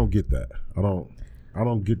don't get that. I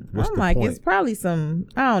don't get what's I'm the like, point. it's probably some,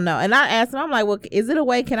 I don't know. And I asked him, I'm like, well, is it a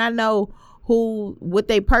way, can I know what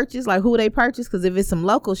they purchase, like who they purchase? Because if it's some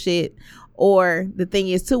local shit, or the thing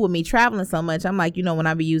is too, with me traveling so much, I'm like, when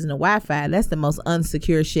I be using the Wi-Fi, that's the most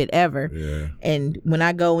unsecure shit ever. Yeah. And when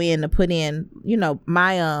I go in to put in,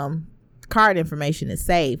 my card information is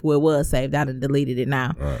saved. Well, it was saved. I done deleted it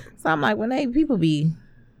now. Right. So I'm like, when people be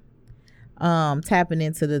tapping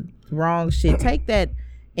into the wrong shit, take that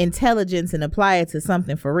intelligence and apply it to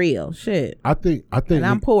something for real. Shit. I think. And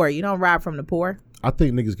I'm poor. You don't rob from the poor. I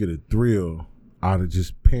think niggas get a thrill out of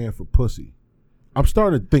just paying for pussy. I'm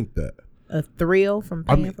starting to think that. A thrill from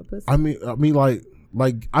paying for pussy? I mean, okay,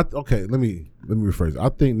 let me rephrase it. I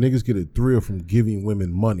think niggas get a thrill from giving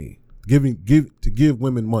women money. Give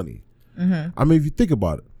women money. Mm-hmm. I mean, if you think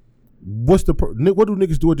about it, what do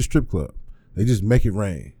niggas do at the strip club? They just make it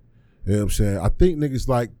rain. You know what I'm saying? I think niggas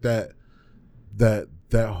like that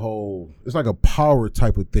whole, it's like a power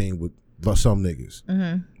type of thing with some niggas.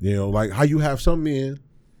 Mm-hmm. Like how you have some men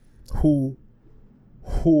who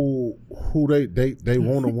they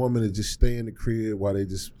want a woman to just stay in the crib while they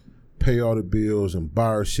just pay all the bills and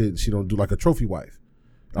buy her shit and she don't do, like a trophy wife.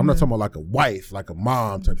 I'm not talking about like a wife, like a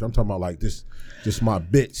mom type. I'm talking about like this my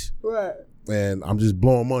bitch. Right. And I'm just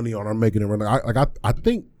blowing money on her, making it run. I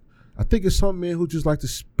think it's some men who just like to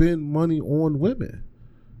spend money on women.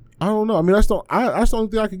 I don't know. I mean, that's the only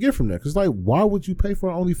thing I could get from that. Cause like, why would you pay for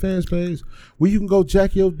an OnlyFans page where you can go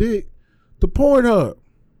jack your dick to Pornhub?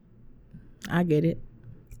 I get it.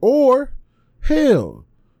 Or, hell,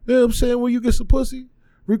 you know what I'm saying? When you get some pussy,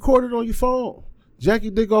 record it on your phone. Jack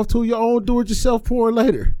your dick off to your own do-it-yourself porn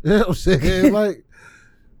later. You know what I'm saying? Like,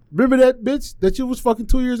 remember that bitch that you was fucking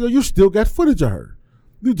 2 years ago? You still got footage of her.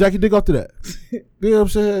 You jack your dick off to that. You know what I'm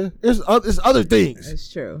saying? It's other things.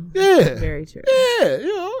 That's true. Yeah. Very true.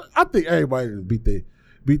 Yeah. I think everybody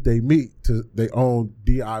beat they meat to their own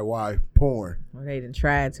DIY porn. Well, they done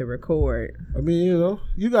tried to record. I mean,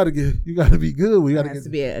 you gotta be good. It has to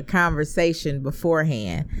be a conversation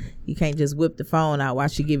beforehand. You can't just whip the phone out while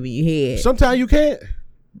she giving you head. Sometimes you can't.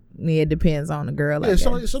 Yeah, it depends on the girl. Yeah,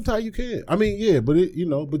 sometimes you can. I mean, yeah, but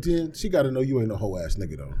but then she got to know you ain't a whole ass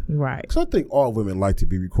nigga though. Right. So I think all women like to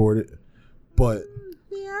be recorded, but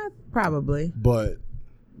yeah, probably. But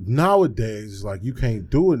nowadays, it's like you can't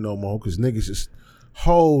do it no more because niggas just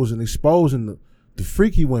hoes and exposing the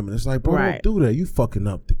freaky women. It's like, bro, right. Don't do that. You fucking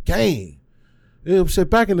up the game. You know what I'm saying?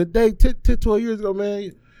 Back in the day, 12 years ago,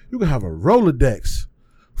 man, you could have a Rolodex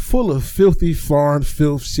full of filthy foreign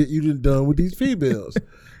filth shit you done with these females.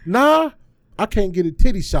 Nah, I can't get a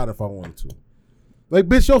titty shot if I wanted to. Like,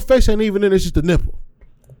 bitch, your face ain't even in it, it's just a nipple.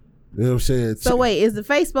 You know what I'm saying? So wait, is the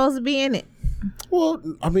face supposed to be in it? Well,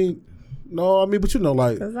 I mean, no, but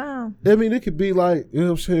like, it could be like, you know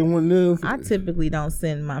what I'm saying, one of them. I typically don't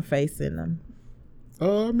send my face in them.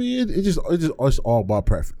 I mean, it's all by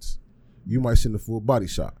preference. You might send a full body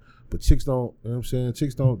shot, but chicks don't, you know what I'm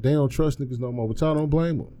saying? They don't trust niggas no more, but y'all don't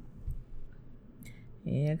blame them.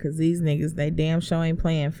 Yeah, because these niggas, they damn sure ain't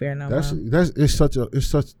playing fair no more. It's such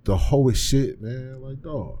the hoest shit, man. Like,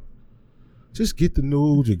 dog, just get the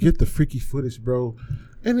nudes or get the freaky footage, bro,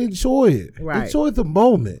 and enjoy it. Right. Enjoy the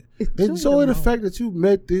moment. Enjoy the fact that you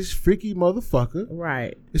met this freaky motherfucker.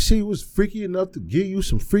 Right. And she was freaky enough to give you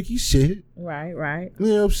some freaky shit. Right. You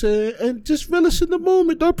know what I'm saying? And just relish in the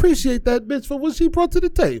moment. Don't appreciate that bitch for what she brought to the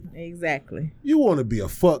table. Exactly. You want to be a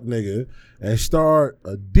fuck nigga and start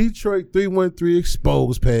a Detroit 313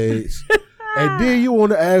 exposed page. And then you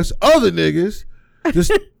want to ask other niggas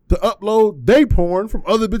just to upload they porn from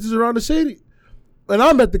other bitches around the city. And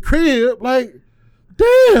I'm at the crib like,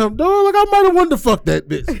 damn, dog, like I might have wanted to fuck that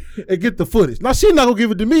bitch and get the footage. Now, she not going to give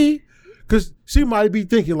it to me because she might be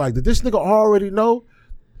thinking like, did this nigga already know?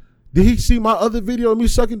 Did he see my other video of me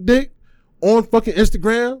sucking dick on fucking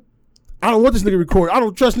Instagram? I don't want this nigga recorded. I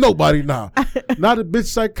don't trust nobody now. Now the bitch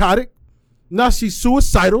psychotic. Now she's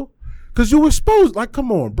suicidal because you exposed. Like,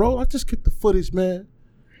 come on, bro. I just get the footage, man.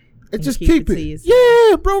 And just keep it.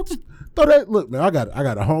 Yeah, bro. Just throw that. Look, man, I got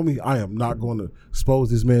a homie. I am not going to expose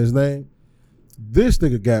this man's name. This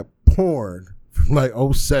nigga got porn from like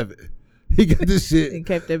 2007. He got this shit. He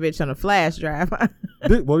kept that bitch on a flash drive.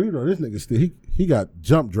 Well, you know, this nigga still, he got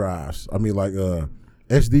jump drives. I mean, like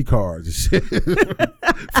SD cards and shit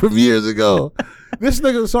from years ago. This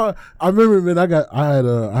nigga saw. I remember, man.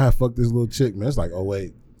 I had fucked this little chick, man. It's like, oh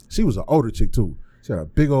wait, she was an older chick too. She had a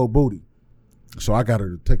big old booty. So I got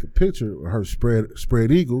her to take a picture of her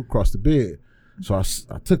spread eagle across the bed. So I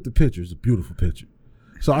took the picture. It's a beautiful picture.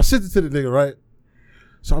 So I sent it to the nigga, right?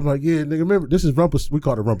 So I'm like, yeah, nigga, remember, this is we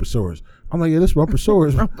call it Rumposaurus. I'm like, yeah, this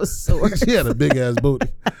Rumposaurus. Rumposaurus. She had a big ass booty.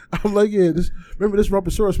 I'm like, yeah, remember this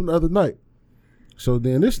Rumposaurus from the other night. So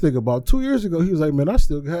then this nigga about 2 years ago, he was like, man, I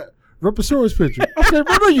still got Rumposaurus picture. I said,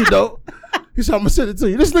 bro, no, you don't. He said, I'm gonna send it to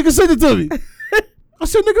you. This nigga sent it to me. I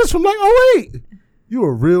said, nigga, it's from like 08. You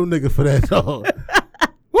a real nigga for that, dog.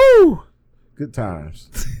 Woo! Good times.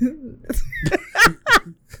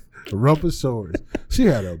 Rumposaurus. She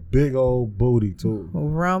had a big old booty too.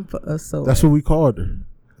 Rumposaurus. That's what we called her.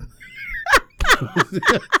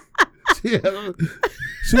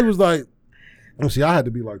 She was like, see, I had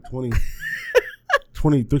to be like 23.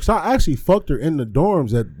 So I actually fucked her in the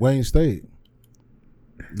dorms at Wayne State.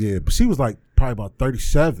 Yeah, but she was like probably about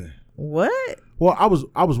 37. What? Well, I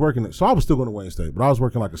was working, so I was still going to Wayne State, but I was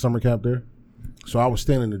working like a summer camp there. So I was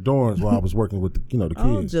staying in the dorms while I was working with the kids.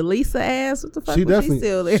 Oh, Jaleesa ass, what the fuck? She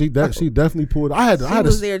still there? She definitely pulled. I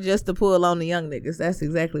was there just to pull on the young niggas. That's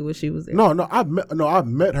exactly what she was there. No, I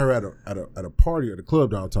met her at a party at a club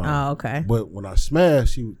downtown. Oh, okay. But when I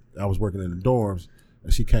smashed, I was working in the dorms,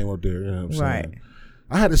 and she came up there. You know what I'm saying? Right.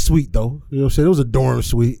 I had a suite though. You know what I'm saying? It was a dorm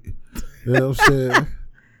suite. You know what I'm saying?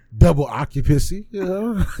 Double occupancy. You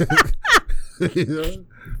know. You know?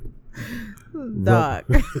 Dog.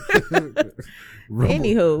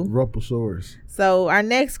 Anywho, Rumposaurus. So our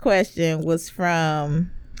next question was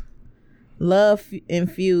from Love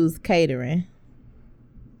Infused Catering.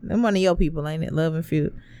 Them one of your people, ain't it? Love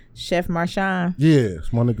Infused. Chef Marshawn. Yeah,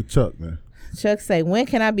 it's my nigga Chuck, man. Chuck say, when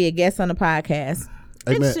can I be a guest on the podcast?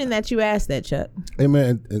 Hey, interesting that you asked that, Chuck. Hey,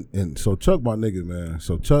 man, and so Chuck my nigga, man.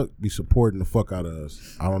 So Chuck be supporting the fuck out of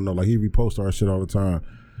us. I don't know, like he reposts our shit all the time.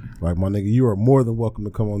 Like, my nigga, you are more than welcome to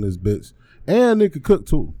come on this bitch. And nigga cook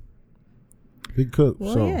too. He cook.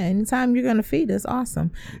 Well, so. Yeah, anytime you're gonna feed us,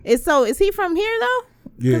 awesome. Is he from here though?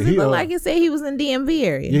 Yeah, he looked like he said he was in DMV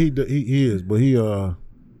area. Yeah, he is, but he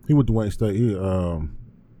went to Wayne State.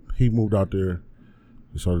 He moved out there.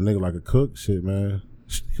 So the nigga like a cook, shit, man.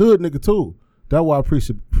 Hood nigga too. That's what I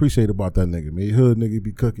appreciate about that nigga, man. Hood nigga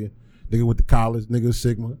be cooking. Nigga with the college, nigga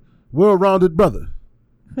Sigma. Well-rounded brother.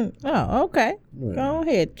 Oh, okay. Yeah. Go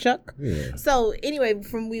ahead, Chuck. Yeah. So anyway,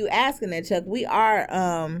 from you asking that, Chuck, we are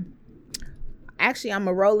actually I'm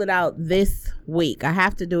gonna roll it out this week. I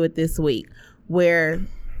have to do it this week where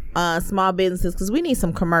small businesses, because we need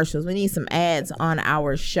some commercials, we need some ads on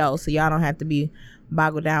our show, so y'all don't have to be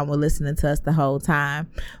boggled down with listening to us the whole time.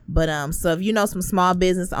 But so if you know some small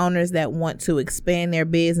business owners that want to expand their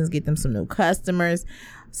business, get them some new customers,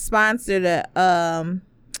 sponsor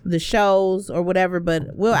the shows or whatever, but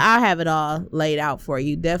I'll have it all laid out for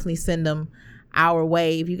you. Definitely send them our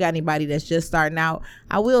way. If you got anybody that's just starting out,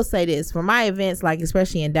 I will say this, for my events, like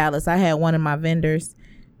especially in Dallas, I had one of my vendors,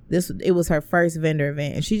 it was her first vendor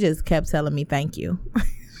event, and she just kept telling me thank you.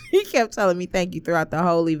 She kept telling me thank you throughout the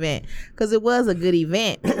whole event, because it was a good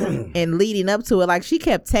event. And leading up to it, like, she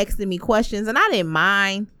kept texting me questions, and I didn't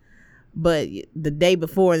mind, but the day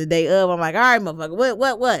before and the day of, I'm like, all right, motherfucker,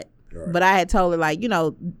 what? Right. But I had told her, like,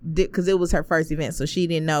 because it was her first event, so she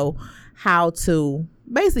didn't know how to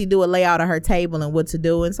basically do a layout of her table and what to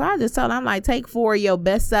do. And so I just told her, I'm like, take 4 of your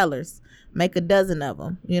best sellers, make a dozen of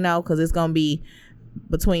them, because it's going to be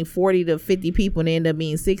between 40 to 50 people and end up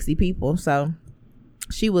being 60 people. So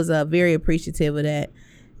she was very appreciative of that.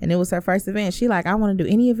 And it was her first event. She like, I want to do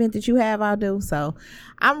any event that you have, I'll do. So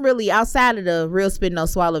I'm really, outside of the Real Spit No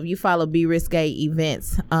Swallow, if you follow Be Risque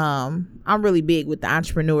events, I'm really big with the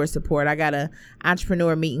entrepreneur support. I got a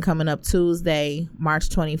entrepreneur meeting coming up Tuesday, March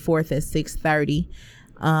 24th at 6:30.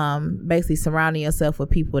 Basically surrounding yourself with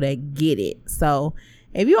people that get it. So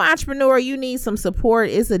if you're an entrepreneur, you need some support.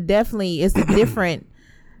 It's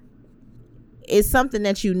something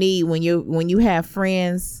that you need when you have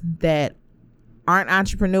friends that aren't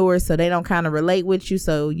entrepreneurs, so they don't kind of relate with you,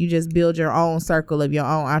 so you just build your own circle of your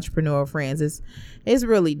own entrepreneurial friends. It's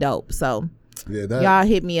really dope. So yeah, y'all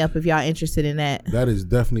hit me up if y'all interested in that. That is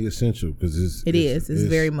definitely essential, because it's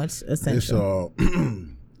very much essential.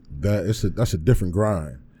 That's a different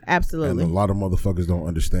grind. Absolutely. And a lot of motherfuckers don't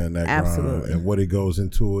understand that Absolutely. grind and what it goes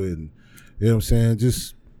into it, and you know what I'm saying.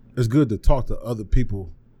 Just, it's good to talk to other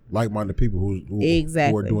people, like-minded people who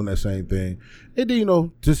are doing that same thing, and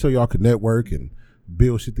then just so y'all can network and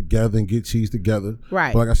build shit together and get cheese together.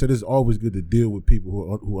 Right. But like I said, it's always good to deal with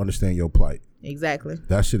people who understand your plight. Exactly.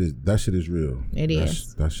 That shit is real. It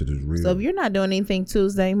is. That shit is real. So if you're not doing anything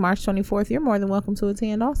Tuesday, March 24th, you're more than welcome to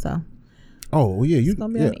attend also. Oh, well, yeah. It's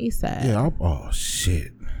going to be on the east side. Yeah. Oh,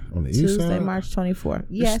 shit. On the east side? Tuesday, March 24th.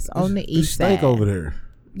 Yes, on the east side. It stink over there.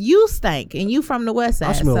 You stink, and you from the west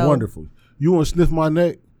side. I smell wonderful. You want to sniff my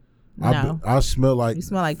neck? No. I smell like You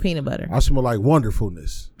smell like peanut butter. I smell like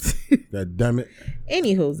wonderfulness. God damn it.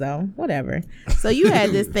 Anywho, though, whatever. So you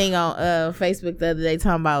had this thing on Facebook the other day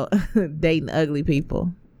talking about dating ugly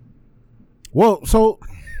people. Well, so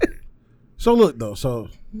look though. So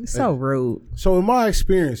rude. So in my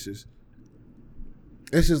experiences,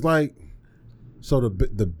 it's just like, so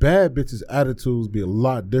the bad bitches' attitudes be a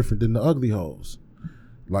lot different than the ugly hoes.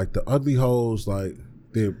 Like the ugly hoes, like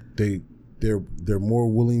they're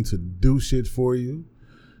more willing to do shit for you,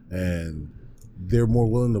 and they're more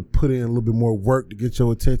willing to put in a little bit more work to get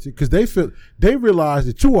your attention because they realize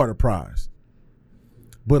that you are the prize.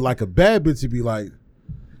 But like a bad bitch would be like,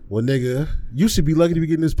 well, nigga, you should be lucky to be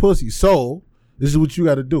getting this pussy. So this is what you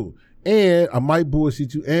got to do. And I might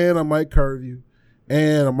bullshit you, and I might curve you,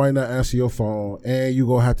 and I might not answer your phone, and you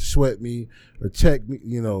gonna have to sweat me or check me,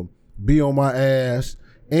 be on my ass,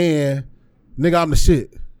 and nigga, I'm the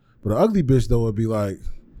shit. But an ugly bitch though would be like,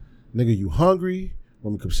 nigga, you hungry?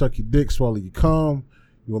 Want me to come suck your dick, swallow your cum?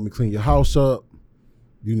 You want me to clean your house up?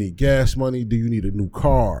 You need gas money? Do you need a new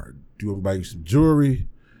car? Do you want me to buy you some jewelry?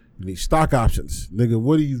 You need stock options. Nigga,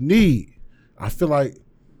 what do you need? I feel like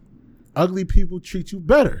ugly people treat you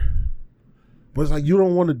better. But it's like you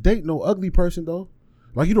don't want to date no ugly person though.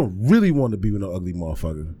 Like you don't really want to be with no ugly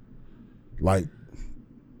motherfucker. Like,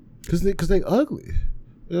 cause they ugly.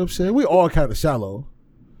 You know what I'm saying? We all kind of shallow.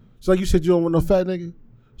 So like you said, you don't want no fat nigga.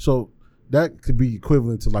 So that could be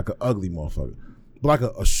equivalent to like an ugly motherfucker. But like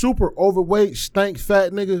a super overweight, stank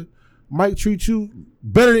fat nigga might treat you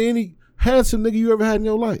better than any handsome nigga you ever had in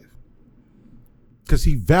your life. Cause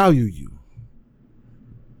he value you.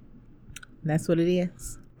 That's what it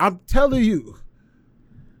is. I'm telling you,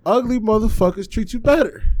 ugly motherfuckers treat you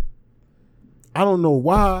better. I don't know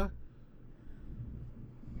why.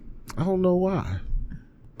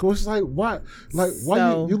 Cause it's like, why? Like, why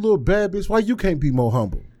you little bad bitch? Why you can't be more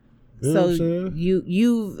humble? You know what I'm saying?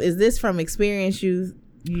 you is this from experience?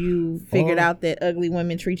 You figured out that ugly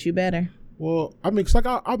women treat you better? Well, I mean, it's like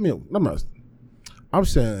I'm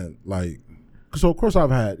saying like, so of course I've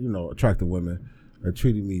had attractive women that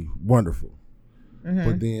treated me wonderful,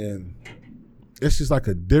 but then it's just like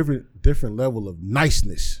a different level of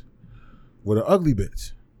niceness with an ugly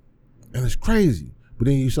bitch, and it's crazy. But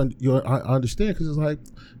then I understand because it's like,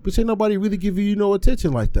 bitch, ain't nobody really giving you no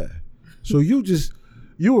attention like that. So you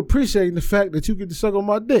appreciating the fact that you get to suck on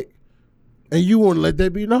my dick, and you want to let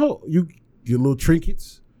that be no. You get little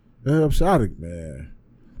trinkets. I'm sorry, man.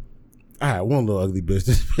 I had one little ugly bitch.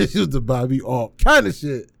 This bitch used to buy me all kind of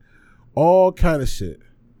shit.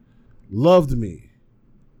 Loved me.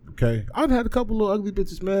 Okay, I'd had a couple little ugly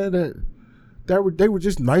bitches, man. They were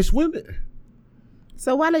just nice women.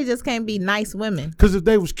 So why they just can't be nice women? Because if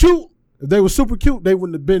they was cute, if they were super cute, they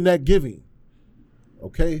wouldn't have been that giving.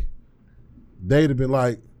 Okay, they'd have been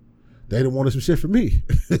like, they done wanted some shit from me.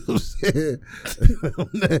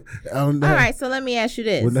 All right, so let me ask you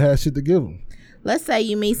this. Wouldn't have had shit to give them. Let's say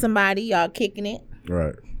you meet somebody, y'all kicking it.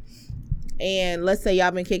 Right. And let's say y'all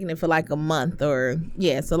been kicking it for like a month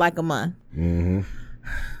like a month. Mm-hmm.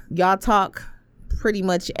 Y'all talk pretty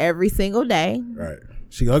much every single day. Right.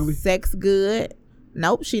 She ugly? Sex good.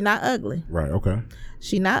 Nope, she not ugly. Right, okay.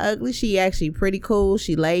 She not ugly. She actually pretty cool.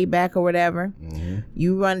 She laid back or whatever. Mm-hmm.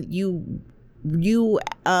 You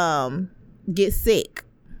get sick.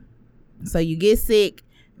 So you get sick.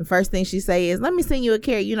 The first thing she say is, let me send you a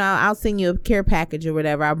care. I'll send you a care package or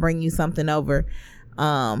whatever. I'll bring you something over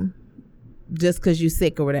just because you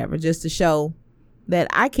sick or whatever. Just to show that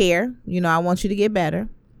I care. I want you to get better.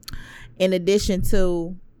 In addition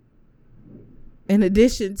to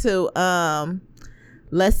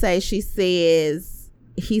let's say he says,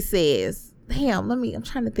 damn, I'm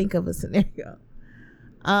trying to think of a scenario.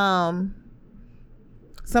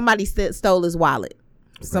 Somebody stole his wallet.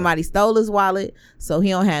 Okay. Somebody stole his wallet, so he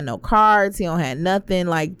don't have no cards. He don't have nothing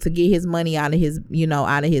like to get his money out of his,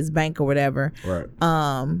 out of his bank or whatever. Right.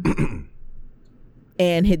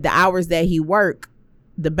 And the hours that he work,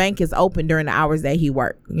 the bank is open during the hours that he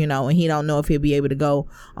work, and he don't know if he'll be able to go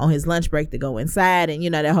on his lunch break to go inside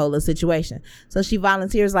and, that whole little situation. So she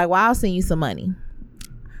volunteers like, well, I'll send you some money.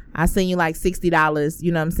 I'll send you like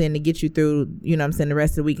 $60, to get you through, the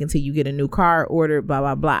rest of the week until you get a new car ordered, blah,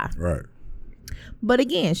 blah, blah. Right. But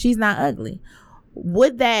again, she's not ugly.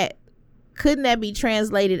 Couldn't that be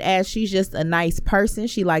translated as she's just a nice person?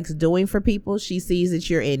 She likes doing for people. She sees that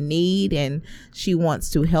you're in need and she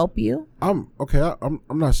wants to help you. I'm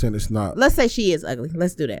not saying it's not. Let's say she is ugly.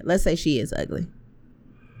 Let's do that. Let's say she is ugly.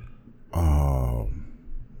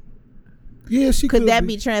 Yeah, she could that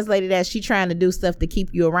be translated as she trying to do stuff to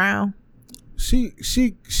keep you around? She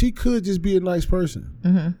could just be a nice person.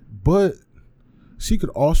 Mm-hmm. But she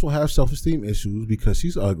could also have self-esteem issues because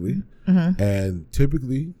she's ugly. And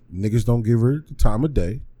typically, niggas don't give her the time of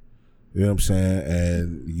day. You know what I'm saying?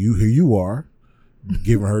 And here you are,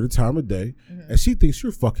 giving her the time of day. And she thinks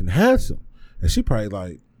you're fucking handsome. And she probably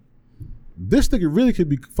like, this nigga really could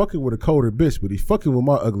be fucking with a colder bitch, but he fucking with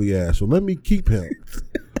my ugly ass. So let me keep him.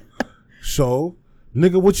 So,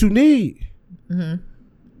 nigga, what you need?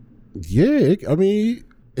 Yeah, I mean,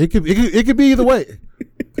 it could be either way.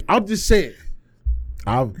 I'm just saying.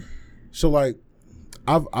 I've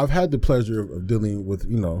had the pleasure of dealing with,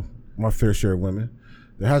 you know, my fair share of women.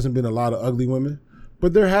 There hasn't been a lot of ugly women,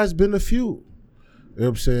 but there has been a few. You know what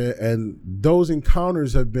I'm saying? And those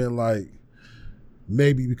encounters have been like,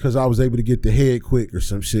 maybe because I was able to get the head quick or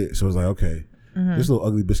some shit. So it's like, okay, this little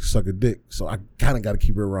ugly bitch can suck a dick. So I kind of got to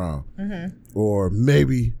keep her around. Or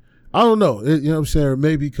maybe, I don't know. You know what I'm saying? Or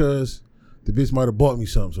maybe because the bitch might have bought me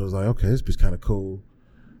something. So I was like, okay, this bitch kind of cool.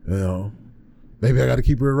 You know, maybe I got to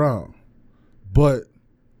keep her around. But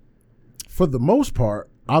for the most part,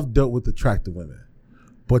 I've dealt with attractive women.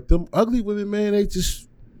 But them ugly women, man, they just,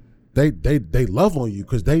 they love on you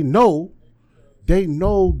because they know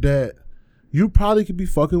that you probably could be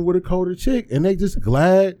fucking with a colder chick and they just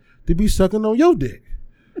glad to be sucking on your dick.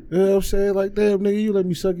 You know what I'm saying? Like, damn, nigga, you let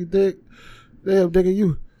me suck your dick. Damn, nigga,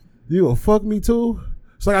 you gonna fuck me too?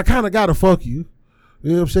 It's like, I kind of gotta fuck you.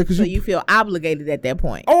 You know what I'm saying? So you feel obligated at that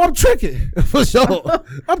point. Oh, I'm tricking. For sure.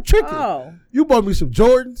 I'm tricking. Oh. You bought me some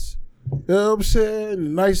Jordans. You know what I'm saying? A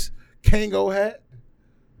nice Kango hat.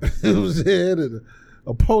 You know what I'm saying? And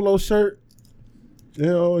a polo shirt. You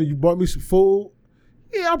know, you bought me some food.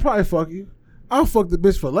 Yeah, I'll probably fuck you. I'll fuck the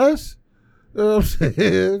bitch for less. You know what I'm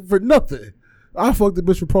saying? For nothing. I'll fuck the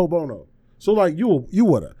bitch for pro bono. So like you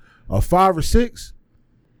what, a 5 or 6?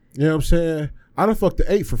 You know what I'm saying? I done fucked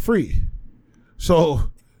the 8 for free. So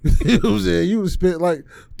you know what I'm saying? You would spent like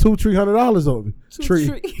 $200-$300 on me.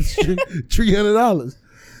 $300.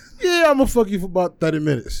 Yeah, I'm gonna fuck you for about 30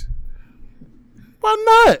 minutes.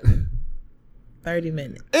 Why not? 30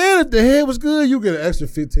 minutes. And if the head was good, you get an extra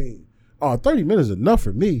 15. Oh, 30 minutes is enough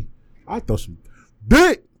for me. I throw some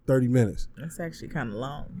big 30 minutes. That's actually kind of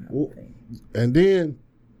long. Well, and then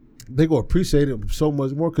they gonna appreciate it so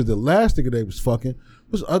much more because the last nigga they was fucking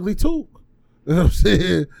was ugly too. You know what I'm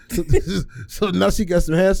saying? So now she got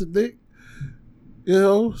some handsome dick. You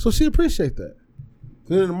know, so she appreciate that.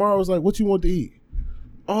 And then tomorrow was like, what you want to eat?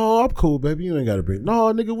 Oh, I'm cool, baby. You ain't gotta bring.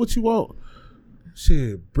 No, nigga, what you want?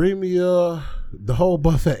 Shit, bring me the whole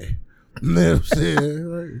buffet. You know what I'm saying?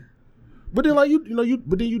 Like, but then like you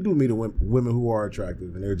do meet women who are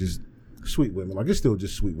attractive and they're just sweet women. Like it's still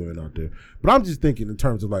just sweet women out there. But I'm just thinking in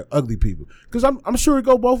terms of like ugly people. Cause I'm sure it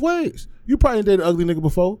go both ways. You probably dated an ugly nigga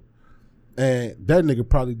before. And that nigga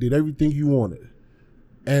probably did everything you wanted.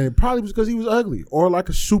 And it probably was because he was ugly. Or like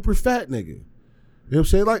a super fat nigga. You know what I'm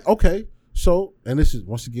saying? Like, okay, so, and this is,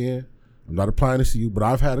 once again, I'm not applying this to you, but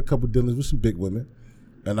I've had a couple dealings with some big women.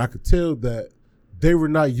 And I could tell that they were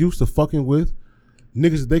not used to fucking with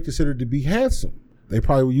niggas that they considered to be handsome. They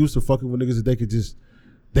probably were used to fucking with niggas that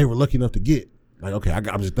they were lucky enough to get. Like, okay,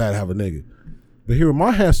 I'm just glad to have a nigga. But here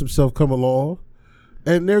my handsome self come along,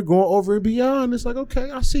 and they're going over and beyond. It's like, okay,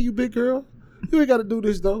 I see you, big girl. You ain't got to do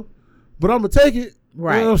this, though. But I'm going to take it.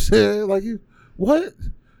 Right. You know what I'm saying? Like, what?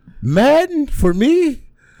 Madden for me?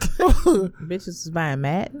 Bitches was buying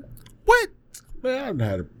Madden? What? Man, I done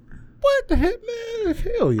had it. What the heck, man?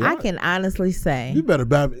 Hell yeah. I can honestly say. You better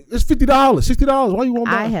buy me. It's $50, $60. Why you want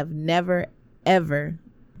to buy? I have never, ever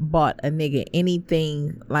bought a nigga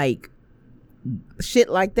anything like shit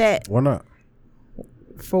like that. Why not?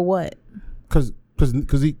 For what? Because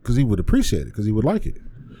he would appreciate it. Because he would like it.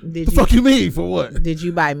 Fuck you mean? For what? Did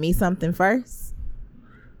you buy me something first?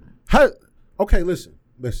 Okay, listen.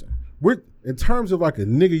 We're in terms of like a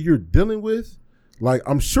nigga you're dealing with, like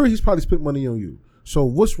I'm sure he's probably spent money on you. So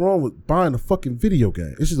what's wrong with buying a fucking video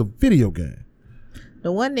game? It's just a video game.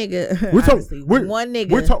 The one nigga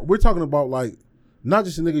We're talking about like not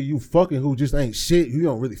just a nigga you fucking who just ain't shit. You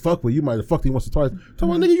don't really fuck with. You might have fucked him once or twice.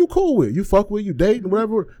 Talking about nigga you cool with. You fuck with. You date and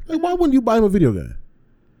whatever. Like why wouldn't you buy him a video game?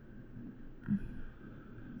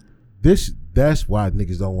 That's why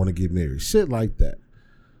niggas don't want to get married. Shit like that.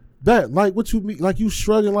 That like what you mean? Like you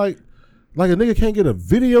shrugging like a nigga can't get a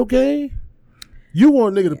video game. You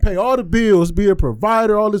want a nigga to pay all the bills, be a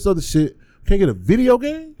provider, all this other shit. Can't get a video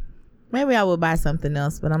game? Maybe I would buy something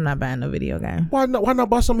else, but I'm not buying a video game. Why not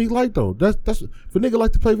buy something he like though? That's if a nigga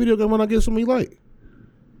like to play video game, why not get something he like?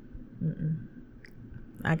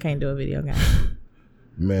 I can't do a video game.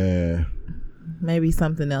 Man. Maybe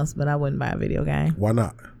something else, but I wouldn't buy a video game. Why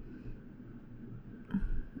not?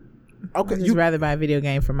 Okay, I'd just rather buy a video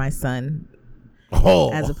game for my son.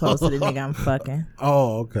 Oh. as opposed to the nigga I'm fucking.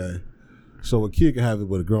 Oh, okay. So a kid can have it,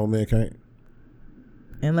 but a grown man can't?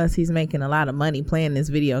 Unless he's making a lot of money playing this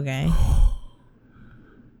video game.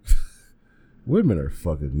 Women are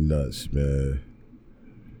fucking nuts, man.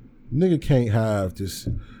 Nigga can't have just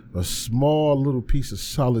a small little piece of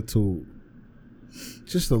solitude.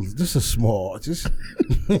 Just a small,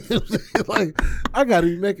 like I gotta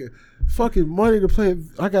be making fucking money to play.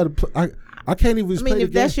 I can't even. I mean,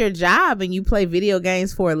 if that's your job and you play video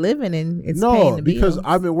games for a living and it's paying the bills. Because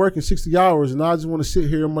I've been working 60 hours and I just want to sit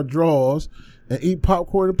here in my drawers and eat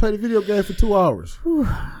popcorn and play the video game for 2 hours. Whew,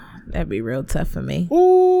 that'd be real tough for me.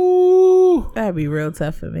 Ooh, that'd be real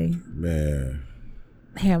tough for me, man.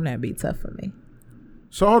 Damn, that'd be tough for me.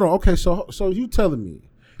 So hold on, okay. So you telling me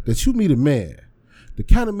that you meet a man, the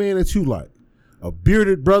kind of man that you like, a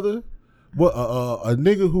bearded brother, what a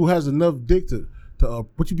nigga who has enough dick to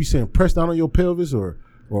what you be saying, press down on your pelvis or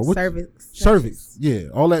what? Cervix. Yeah,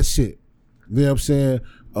 all that shit. You know what I'm saying?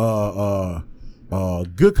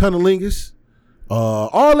 Good cunnilingus,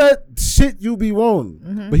 all that shit you be wanting.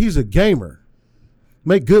 Mm-hmm. But he's a gamer.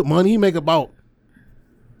 Make good money. He make about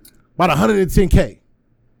 110K.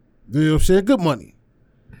 You know what I'm saying? Good money.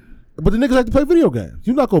 But the niggas like to play video games.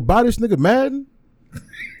 You not gonna buy this nigga Madden?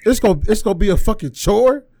 It's gonna be a fucking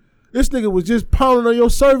chore. This nigga was just pounding on your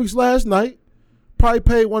cervix last night. Probably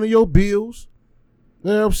paid one of your bills.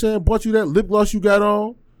 You know what I'm saying? Bought you that lip gloss you got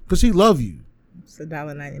on. Cause he love you. It's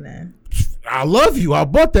 $1.99. I love you. I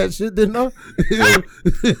bought that shit, didn't I?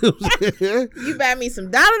 You buy me some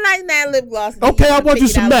 $1.99 lip gloss. Okay, I bought you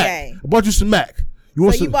some Mac. I bought you some Mac.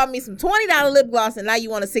 You bought me some $20 lip gloss and now you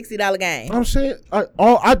want a $60 game. I'm saying I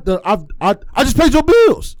just paid your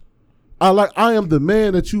bills. I am the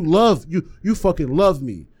man that you love. You fucking love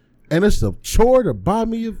me. And it's a chore to buy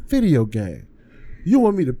me a video game. You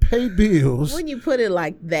want me to pay bills. When you put it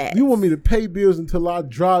like that. You want me to pay bills until I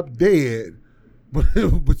drop dead.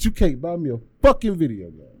 But you can't buy me a fucking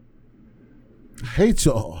video game. I hate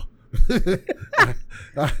y'all.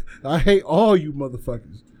 I hate all you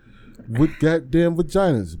motherfuckers with goddamn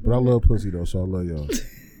vaginas. But I love pussy though, so I love y'all.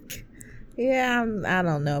 Yeah, I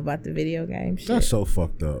don't know about the video game shit. That's so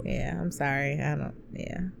fucked up. Yeah, I'm sorry.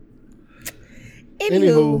 Yeah.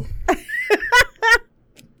 Anywho.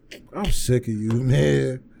 I'm sick of you,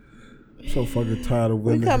 man. I'm so fucking tired of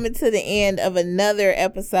women. We're coming to the end of another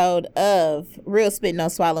episode of Real Spit No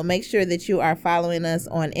Swallow. Make sure that you are following us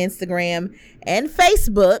on Instagram and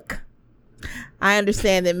Facebook. I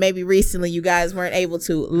understand that maybe recently you guys weren't able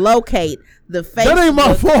to locate the Facebook that ain't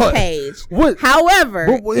my fault. Page. What?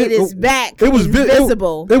 However, it is back. It was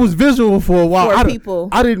visible. It was visible for a while. For people.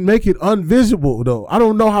 I didn't make it unvisible though. I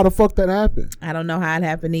don't know how the fuck that happened. I don't know how it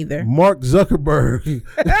happened either. Mark Zuckerberg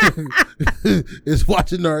is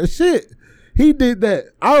watching our shit. He did that.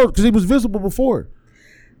 Because he was visible before.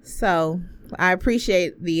 So I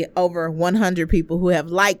appreciate the over 100 people who have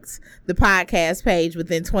liked the podcast page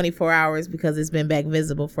within 24 hours because it's been back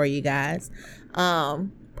visible for you guys. I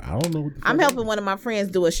don't know. I'm helping one of my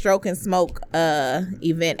friends do a stroke and smoke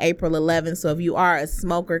event April 11th. So if you are a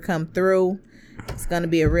smoker, come through. It's going to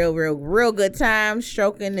be a real good time.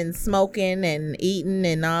 Stroking and smoking and eating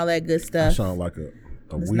and all that good stuff. That sounds like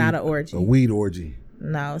it's not an orgy. A weed orgy.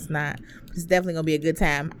 No, it's not. It's definitely gonna be a good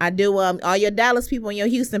time. I do all your Dallas people and your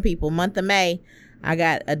Houston people, month of May, I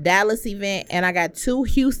got a Dallas event and I got 2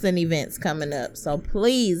 Houston events coming up. So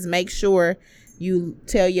please make sure you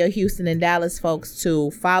tell your Houston and Dallas folks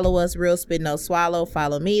to follow us, Real Spit No Swallow.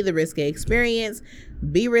 Follow me, The Risque Experience,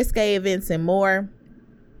 Be Risque Events, and more.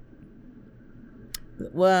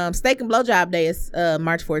 Well, Steak and Blowjob Day is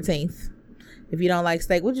March 14th. If you don't like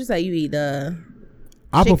steak, what'd you say you eat?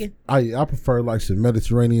 Chicken? I prefer like some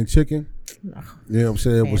Mediterranean chicken. Oh, you know what I'm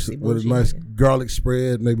saying? With a nice garlic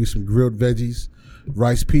spread, maybe some grilled veggies,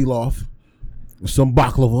 rice pilaf, some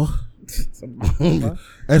baklava,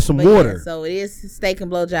 and some water. Yeah, so it is Steak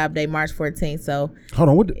and Blowjob Day, March 14th. So hold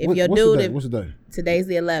on, what's the day? Today's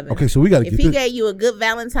the 11th. Okay, so we got to. If he gave you a good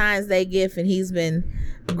Valentine's Day gift and he's been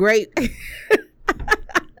great,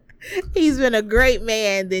 he's been a great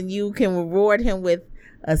man, then you can reward him with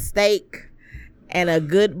a steak and a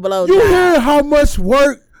good blowjob. You hear how much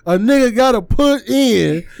work a nigga gotta put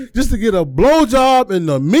in just to get a blowjob and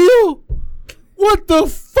a meal? What the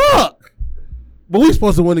fuck? But we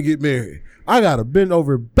supposed to want to get married. I gotta bend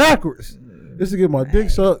over backwards just to get my dick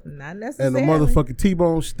sucked. Not necessarily. And a motherfucking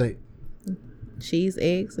T-bone steak. Cheese,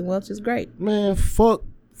 eggs, and Welch is great. Man, fuck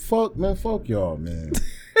y'all, man.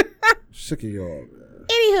 Sick of y'all, man.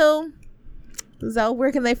 Anywho, Zoe,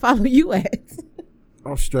 where can they follow you at?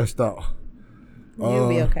 I'm stressed out. You'll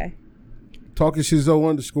be okay. Talking shit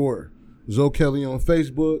Zoe _ Zoe Kelly on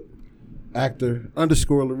Facebook. actor _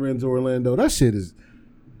 Lorenzo Orlando. That shit is,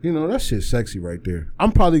 that shit's sexy right there.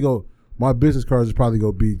 I'm probably my business cards is probably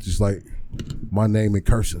gonna be just like my name in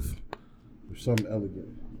cursive or something elegant.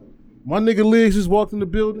 My nigga Liggs just walked in the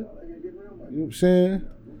building. You know what I'm saying?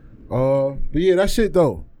 But yeah, that shit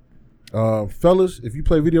though. Fellas, if you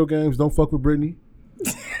play video games, don't fuck with Brittany.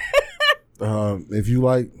 If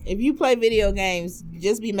you play video games,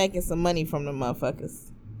 just be making some money from the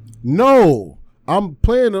motherfuckers. No, I'm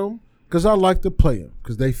playing them because I like to play them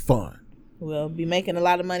because they fun. Well, be making a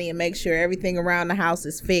lot of money and make sure everything around the house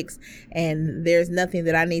is fixed and there's nothing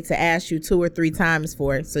that I need to ask you 2 or 3 times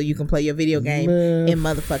for so you can play your video game in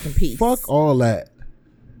motherfucking peace. Fuck all that.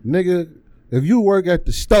 Nigga, if you work at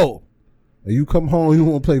the store and you come home, you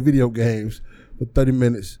want to play video games for 30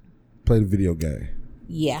 minutes, play the video game.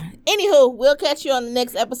 Yeah. Anywho, we'll catch you on the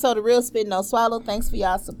next episode of Real Spit No Swallow. Thanks for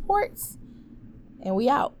y'all supports. And we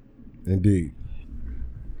out. Indeed.